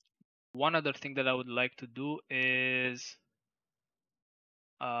other thing that I would like to do is,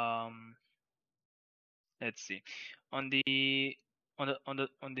 let's see, on the on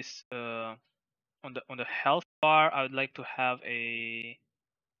this on the health bar, I would like to have a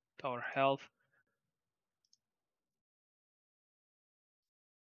tower health.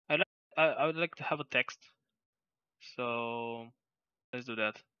 I would like to have a text. So let's do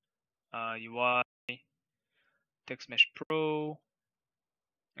that. UI text mesh pro.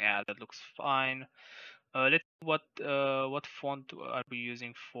 Yeah, that looks fine. Let's what font are we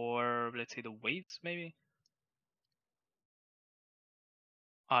using for, let's say, the waves maybe?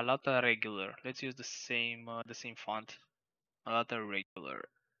 Alata regular. Let's use the same font. Alata regular.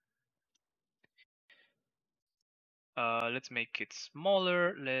 Let's make it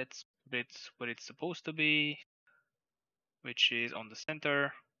smaller. Let's put it what it's supposed to be, which is on the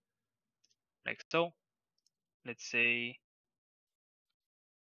center, like so. Let's say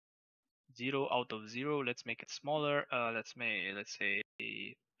 0 out of 0. Let's make it smaller. Let's say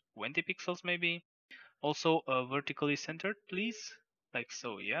 20 pixels maybe. Also vertically centered, please, like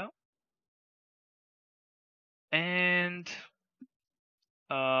so. Yeah. And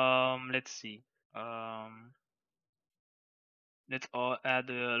let's see. Let's add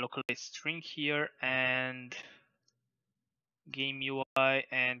a localized string here and game UI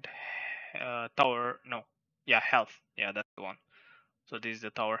and tower. No, yeah, health. Yeah, that's the one. So this is the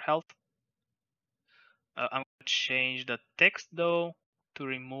tower health. I'm going to change the text though to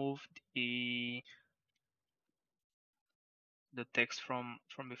remove the text from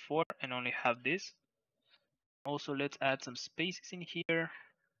before and only have this. Also, let's add some spaces in here,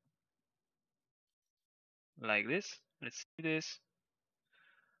 like this. Let's see this.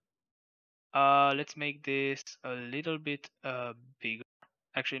 Let's make this a little bit bigger.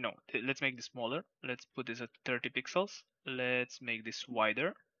 Actually, no. Let's make this smaller. Let's put this at 30 pixels. Let's make this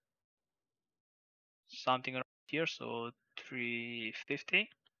wider. Something around here, so 350.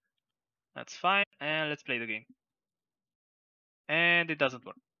 That's fine. And let's play the game. And it doesn't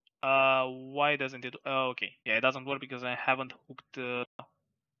work. Why doesn't it? Okay, yeah, it doesn't work because I haven't hooked the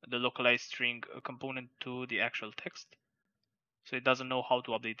localized string component to the actual text, so it doesn't know how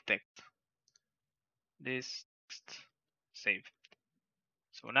to update the text. This text, save.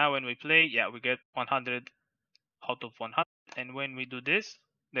 So now when we play, yeah, we get 100 out of 100, and when we do this,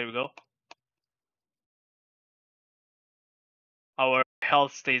 there we go. Our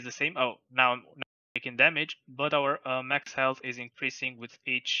health stays the same. Oh, now I'm taking damage, but our max health is increasing with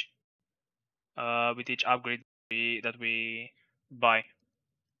each upgrade that we buy,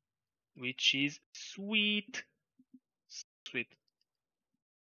 which is sweet. Sweet.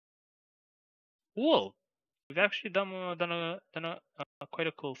 Cool. We've actually done a quite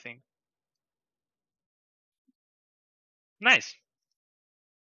a cool thing. Nice.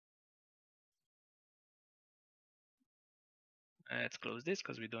 Let's close this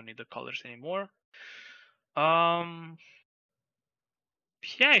because we don't need the colors anymore. Yeah,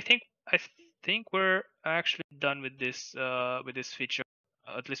 I think we're actually done with this feature,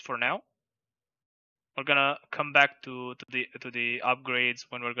 at least for now. We're gonna come back to the upgrades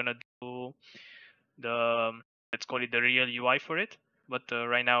when we're gonna do the let's call it the real UI for it. But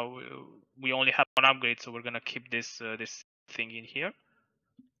right now we only have one upgrade, so we're gonna keep this thing in here.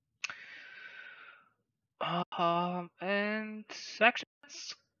 And actually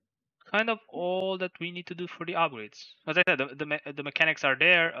that's kind of all that we need to do for the upgrades. As I said, the mechanics are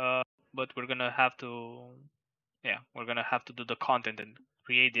there, but we're gonna have to do the content and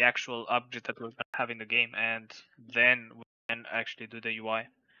create the actual upgrades that we're gonna have in the game, and then we can actually do the UI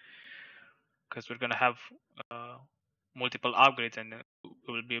because we're gonna have uh, multiple upgrades and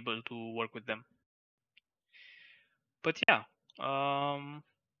we will be able to work with them. But yeah,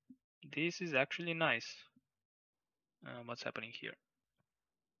 this is actually nice. What's happening here?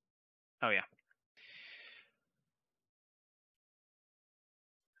 Oh yeah.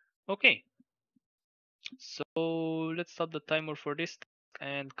 Okay. So let's stop the timer for this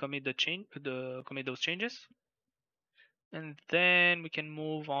and commit commit those changes, and then we can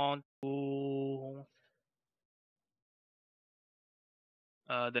move on to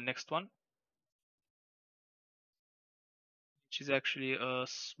the next one, which is actually a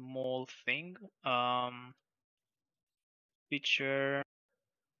small thing. Feature,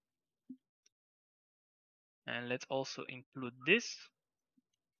 and let's also include this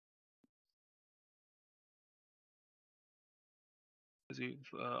because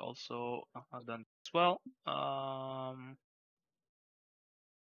we've also done as well.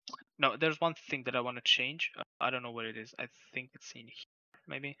 No, there's one thing that I want to change. I don't know what it is. I think it's in here,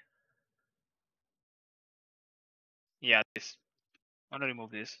 maybe. Yeah, this. I'm gonna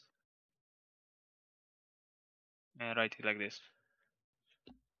remove this and write it like this.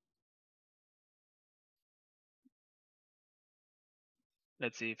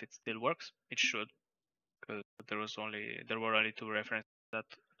 Let's see if it still works. It should, because there were only two references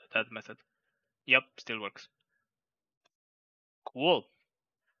that method. Yep, still works. Cool.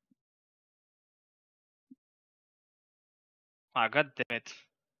 Ah, god damn it!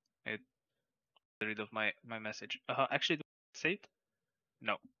 It got rid of my message. Actually, do I save it?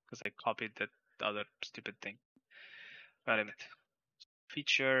 No, because I copied that other stupid thing. God damn it.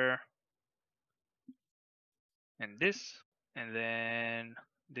 Feature and this, and then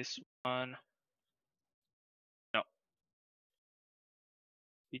this one. No,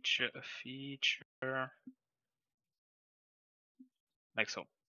 feature, like so.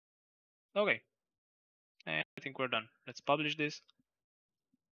 Okay, and I think we're done. Let's publish this.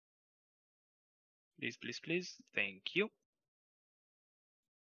 Please, please, please. Thank you.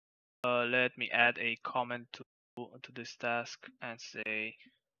 Let me add a comment to this task and say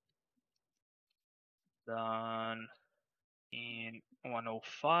done in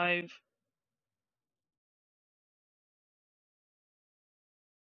 105.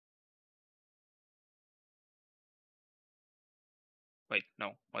 Wait,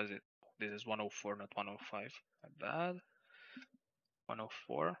 no, what is it? This is 104, not 105. My bad.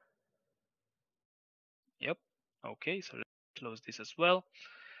 104. Yep. Okay, so let's close this as well.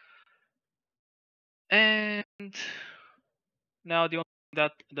 And now the only thing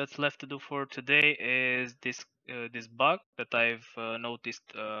that's left to do for today is this bug that I've noticed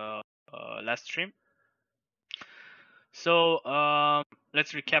last stream. So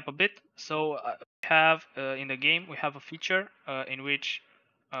let's recap a bit. So we have in the game we have a feature in which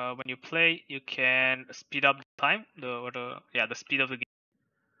when you play, you can speed up the time, the speed of the game.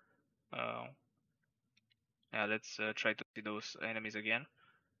 Yeah, let's try to see those enemies again.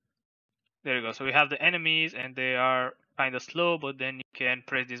 There you go. So we have the enemies, and they are kind of slow, but then you can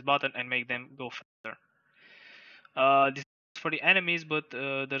press this button and make them go faster. This is for the enemies, but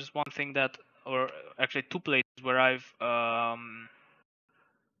there's one thing that, or actually two places where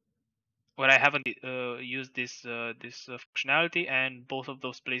where I haven't used this functionality, and both of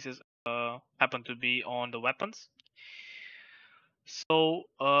those places happen to be on the weapons. So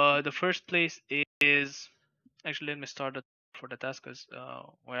the first place is actually, let me start for the task, because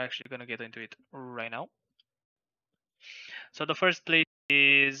we're actually gonna get into it right now. So the first place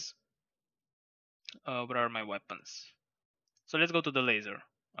is where are my weapons? So let's go to the laser.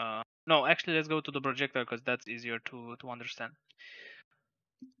 No, actually, let's go to the projectile because that's easier to understand.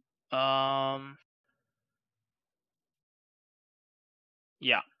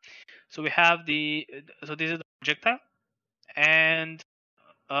 Yeah. So we have so this is the projectile, and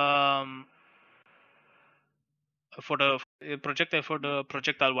for the projectile, for the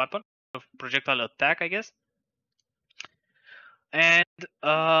projectile weapon, projectile attack, I guess. And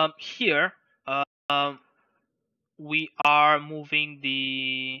here we are moving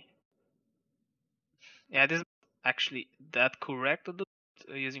the. Yeah, this is actually that correct to do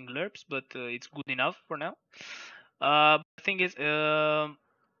using lerps, but it's good enough for now. The thing is,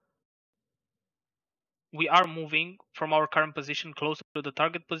 we are moving from our current position closer to the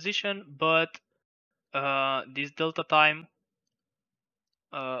target position, but this delta time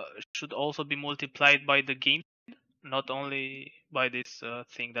should also be multiplied by the game, not only by this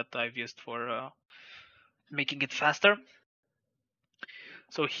thing that I've used for making it faster.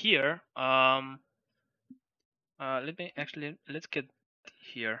 So here, let's get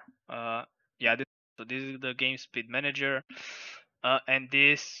here. Yeah, so this is the game speed manager, and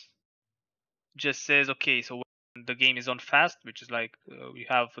this just says, okay, so when the game is on fast, which is like we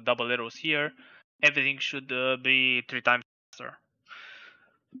have double arrows here, everything should be 3 times faster.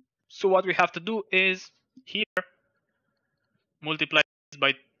 So what we have to do is here multiply this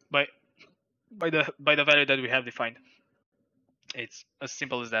by the value that we have defined. It's as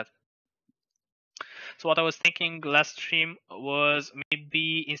simple as that. So what I was thinking last stream was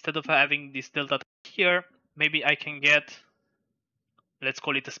maybe instead of having this delta time here, maybe I can get, let's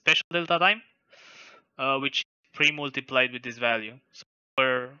call it a special delta time, which is pre-multiplied with this value. So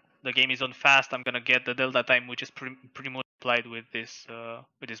where the game is on fast, I'm gonna get the delta time which is pre-multiplied with this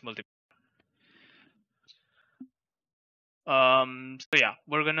multiplier. So yeah,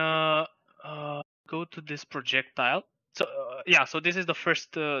 we're gonna go to this projectile. So yeah, so this is the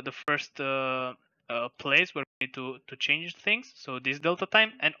first place where we need to change things. So this delta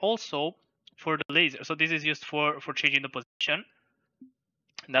time, and also for the laser. So this is used for changing the position.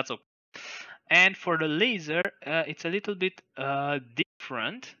 That's okay. And for the laser, it's a little bit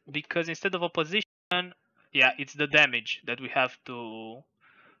different because instead of a position, yeah, it's the damage that we have to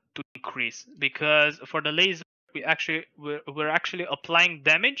increase. Because for the laser, we're actually applying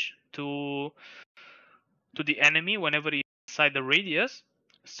damage to the enemy whenever it's inside the radius.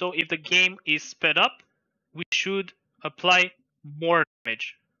 So if the game is sped up, we should apply more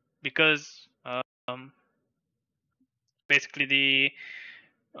damage because basically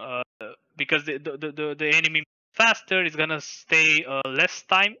uh, the enemy faster is gonna stay less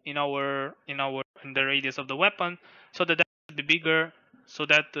time in the radius of the weapon, so the damage will be bigger. So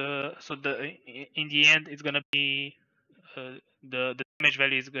that in the end it's gonna be the damage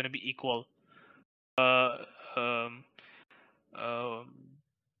value is gonna be equal. Uh, um, uh,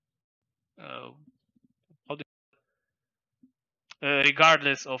 uh,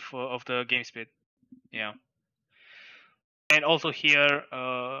 Regardless of the game speed. Yeah. And also here,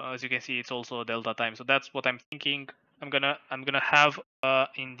 as you can see, it's also delta time. So that's what I'm thinking. I'm gonna have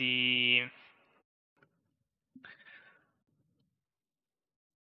in the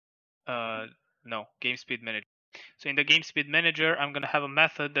no, game speed manager. So in the game speed manager, I'm gonna have a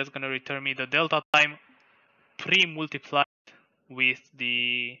method that's gonna return me the delta time pre-multiplied with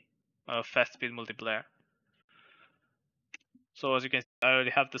the fast speed multiplier. So as you can see, I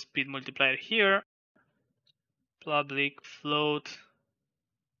already have the speed multiplier here. Public float.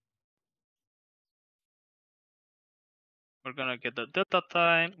 We're gonna get the delta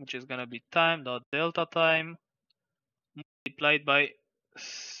time, which is gonna be time dot delta time multiplied by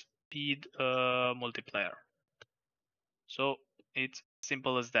speed multiplier. So it's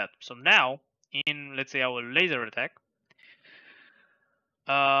simple as that. So now in, let's say, our laser attack,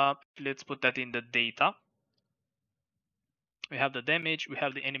 let's put that in the data. We have the damage, we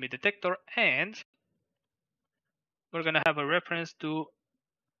have the enemy detector, and we're gonna have a reference to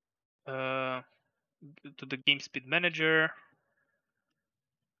uh, to the game speed manager,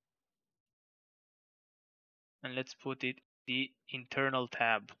 and let's put it the internal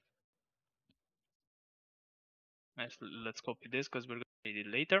tab. Let's copy this because we're going to need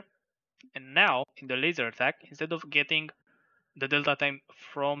it later. And now in the laser attack, instead of getting the delta time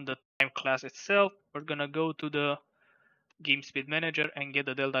from the time class itself, we're gonna go to the game speed manager and get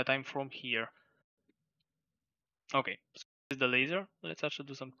the delta time from here. Okay, so this is the laser. Let's actually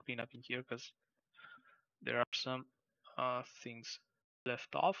do some cleanup in here because there are some things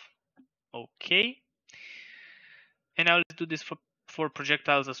left off. Okay, and now let's do this for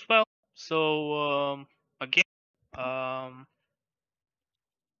projectiles as well. So again, um,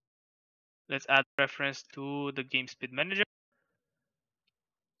 let's add reference to the game speed manager.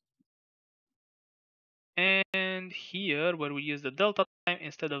 And here, where we use the delta time,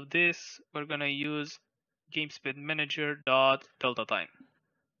 instead of this, we're gonna use game speed manager dot delta time.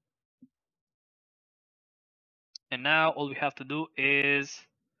 And now all we have to do is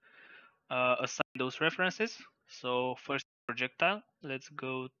assign those references. So first projectile, let's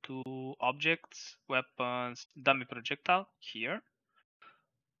go to objects, weapons, dummy projectile here.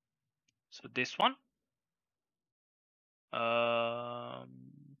 So this one.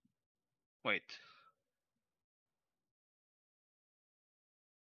 Wait.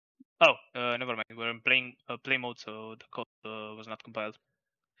 Oh, never mind. We're in play mode, so the code was not compiled.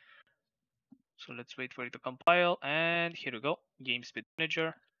 So let's wait for it to compile, and here we go. Game speed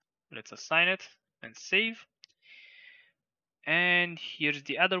manager. Let's assign it and save. And here's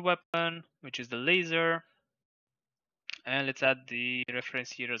the other weapon, which is the laser. And let's add the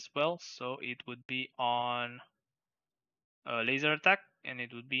reference here as well. So it would be on laser attack, and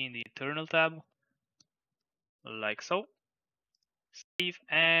it would be in the internal tab, like so. Save,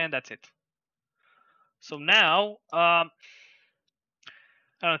 and that's it. So now, I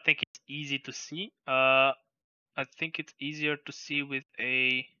don't think it's easy to see. I think it's easier to see with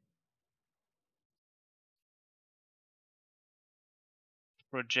a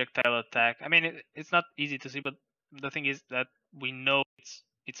projectile attack. I mean, it's not easy to see, but the thing is that we know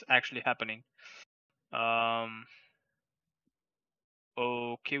it's actually happening.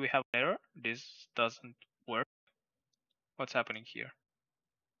 Okay, we have an error. This doesn't work. What's happening here?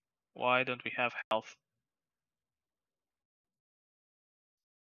 Why don't we have health?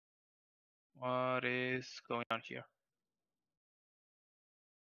 What is going on here?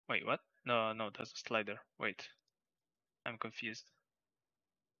 Wait, what? No, no, that's a slider. Wait, I'm confused.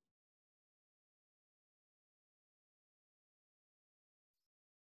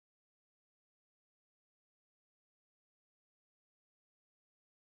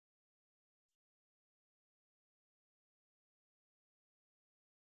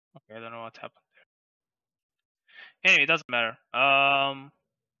 Okay, I don't know what happened there. Anyway, it doesn't matter.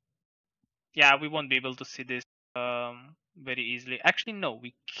 Yeah, we won't be able to see this very easily. Actually, no,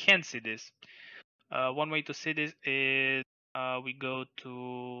 we can see this. One way to see this is we go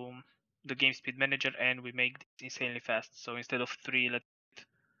to the game speed manager and we make this insanely fast. So instead of 3, let's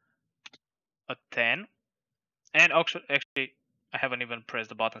a 10. And actually, I haven't even pressed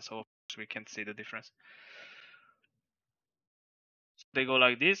the button, so we can see the difference. So they go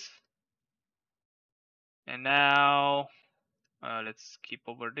like this. And now let's skip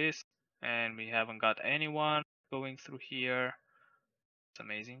over this. And we haven't got anyone going through here. It's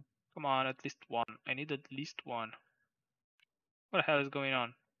amazing. Come on, at least one. I need at least one. What the hell is going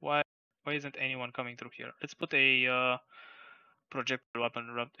on? Why isn't anyone coming through here? Let's put a projectile weapon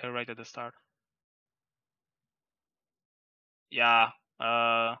right at the start. Yeah.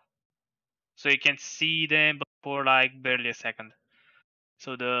 So you can see them for like barely a second.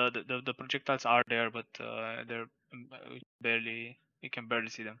 So the projectiles are there, but they're barely, you can barely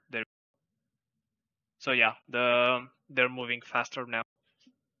see them. So yeah, they're moving faster now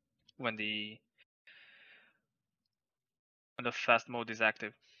when the fast mode is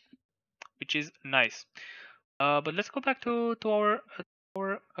active, which is nice. But let's go back to our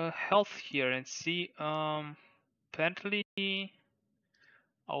health here and see. Apparently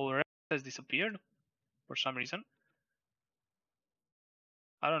our rep has disappeared for some reason.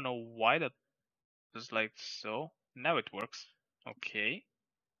 I don't know why that was like so. Now it works. Okay,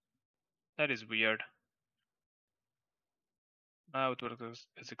 that is weird. Now it works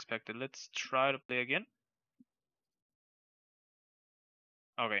as expected. Let's try to play again.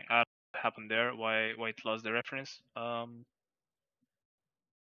 Okay, I don't know what happened there. Why it lost the reference? But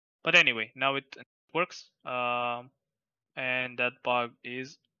anyway, now it works. And that bug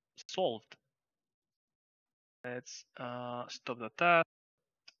is solved. Let's stop the task.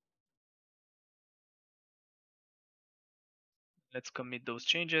 Let's commit those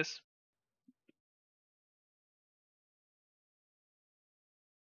changes.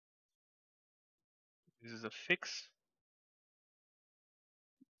 This is a fix.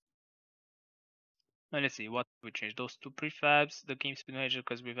 And let's see what we changed. Those two prefabs, the game speed manager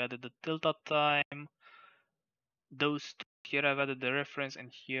because we've added the tilt-up time. Those two, here I've added the reference, and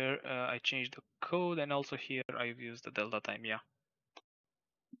here I changed the code, and also here I've used the delta time. Yeah,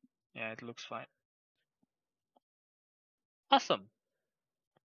 it looks fine. Awesome.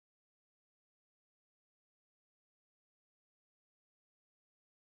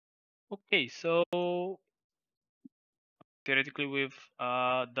 Okay, so theoretically we've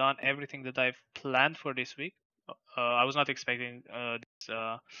done everything that I've planned for this week. I was not expecting this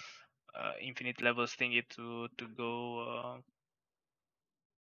infinite levels thingy to go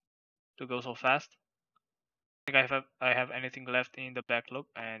so fast. I think I have anything left in the backlog,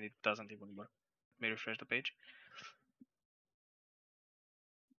 and it doesn't even work. Let me refresh the page.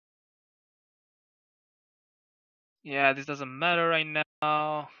 Yeah, this doesn't matter right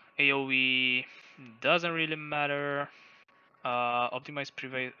now. AOE doesn't really matter. Optimize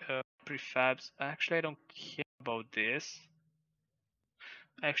prefabs. Actually, I don't care about this.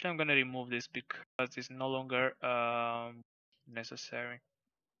 Actually, I'm gonna remove this because it's no longer necessary.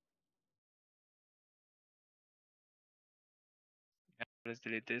 Yeah, let's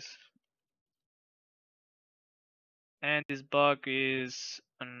delete this. And this bug is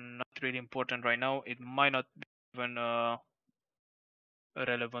not really important right now. It might not be even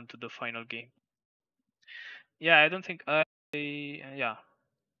relevant to the final game. Yeah, I don't think yeah,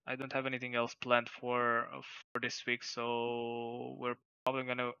 I don't have anything else planned for this week, so we're probably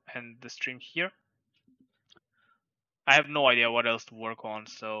gonna end the stream here. I have no idea what else to work on,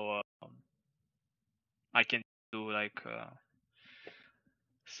 so I can do like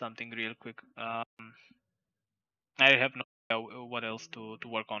something real quick. I have no idea what else to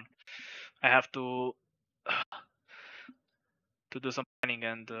work on. I have to do some planning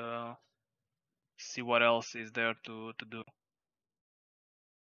and see what else is there to do.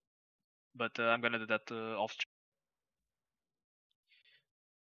 But I'm gonna do that off stream.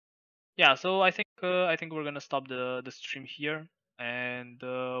 Yeah, so I think we're gonna stop the stream here, and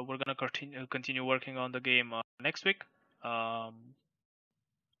we're gonna continue working on the game next week. On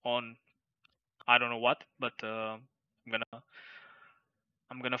I don't know what, but I'm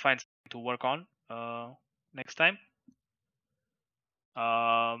gonna find something to work on next time.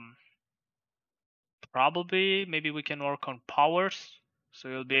 Probably maybe we can work on powers, so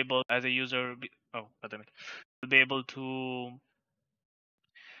you'll be able as a user. Oh, God damn it! You'll be able to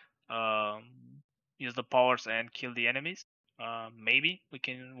um, use the powers and kill the enemies. Maybe we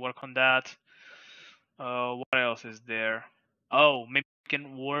can work on that. What else is there? Oh, maybe we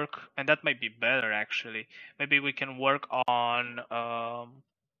can work, and that might be better actually. Maybe we can work on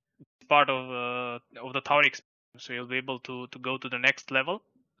part of the tower experience, so you'll be able to go to the next level.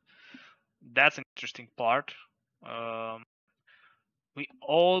 That's an interesting part. Um, we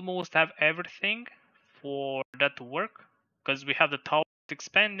almost have everything for that to work because we have the tower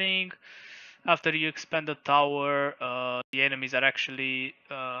expanding. After you expand the tower, the enemies are actually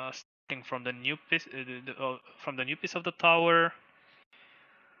starting from the new piece from the new piece of the tower.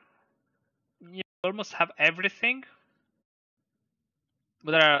 Yeah, we almost have everything,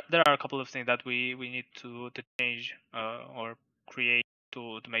 but there are a couple of things that we need to change or create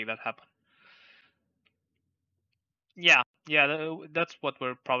to make that happen. Yeah, that's what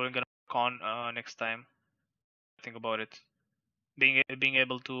we're probably gonna work on next time. Think about it, being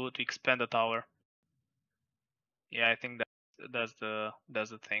able to expand the tower. Yeah, I think that's the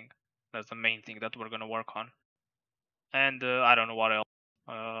thing. That's the main thing that we're gonna work on. And I don't know what else.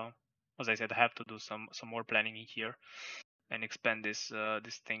 As I said, I have to do some more planning in here and expand this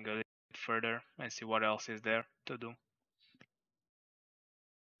thing a little bit further and see what else is there to do.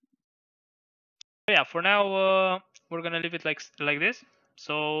 But yeah, for now we're gonna leave it like this.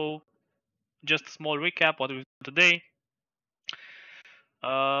 So just a small recap what we've done today.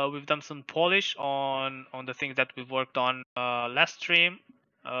 We've done some polish on the things that we've worked on last stream,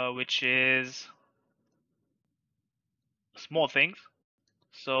 which is small things.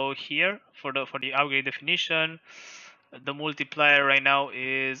 So here for the upgrade definition, the multiplier right now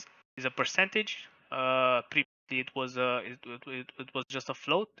is a percentage. Previously it was just a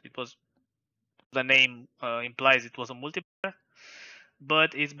float. It was the name implies it was a multiplier,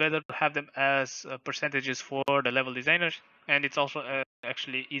 but it's better to have them as percentages for the level designers, and it's also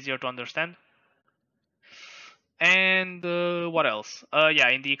actually easier to understand. And what else? Yeah,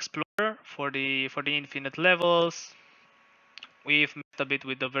 in the explorer for the infinite levels, we've messed a bit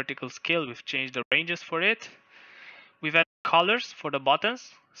with the vertical scale. We've changed the ranges for it. We've added colors for the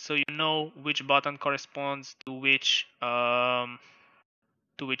buttons, so you know which button corresponds to which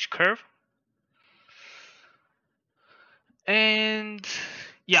curve. And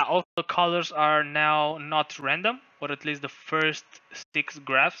yeah, also the colors are now not random, or at least the first 6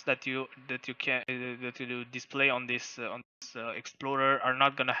 graphs that you display on this explorer are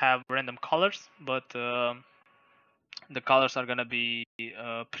not gonna have random colors, but the colors are gonna be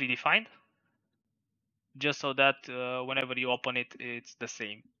predefined, just so that whenever you open it, it's the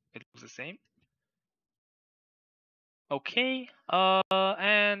same. It looks the same. Okay,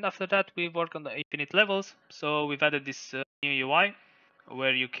 and after that we work on the infinite levels. So we've added this new UI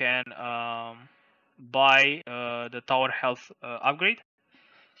where you can buy the tower health upgrade,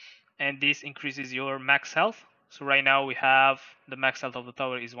 and this increases your max health. So right now we have the max health of the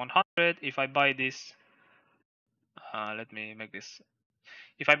tower is 100. If I buy this, let me make this.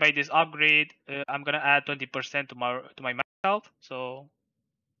 If I buy this upgrade, I'm gonna add 20% to my max health. So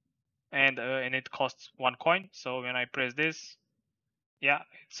and it costs 1 coin. So when I press this, yeah,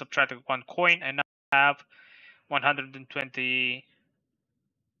 it subtracted 1 coin, and now I have 120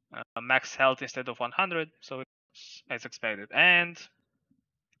 max health instead of 100. So it's as expected. And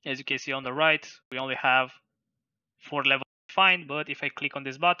as you can see on the right, we only have 4 levels defined. But if I click on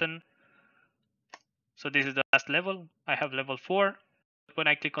this button, so this is the last level. I have level 4. When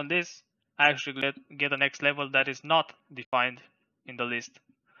I click on this, I actually get the next level that is not defined in the list.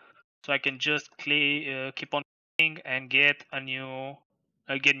 So I can just keep on clicking and get new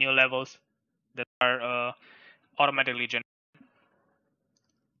levels that are automatically generated.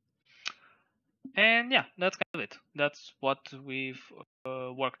 And yeah, that's kind of it. That's what we've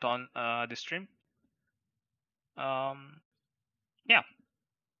worked on this stream. Yeah.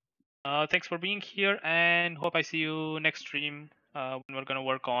 Thanks for being here, and hope I see you next stream when we're gonna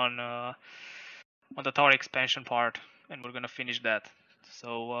work on the tower expansion part, and we're gonna finish that.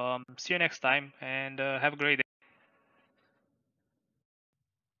 So see you next time, and have a great day.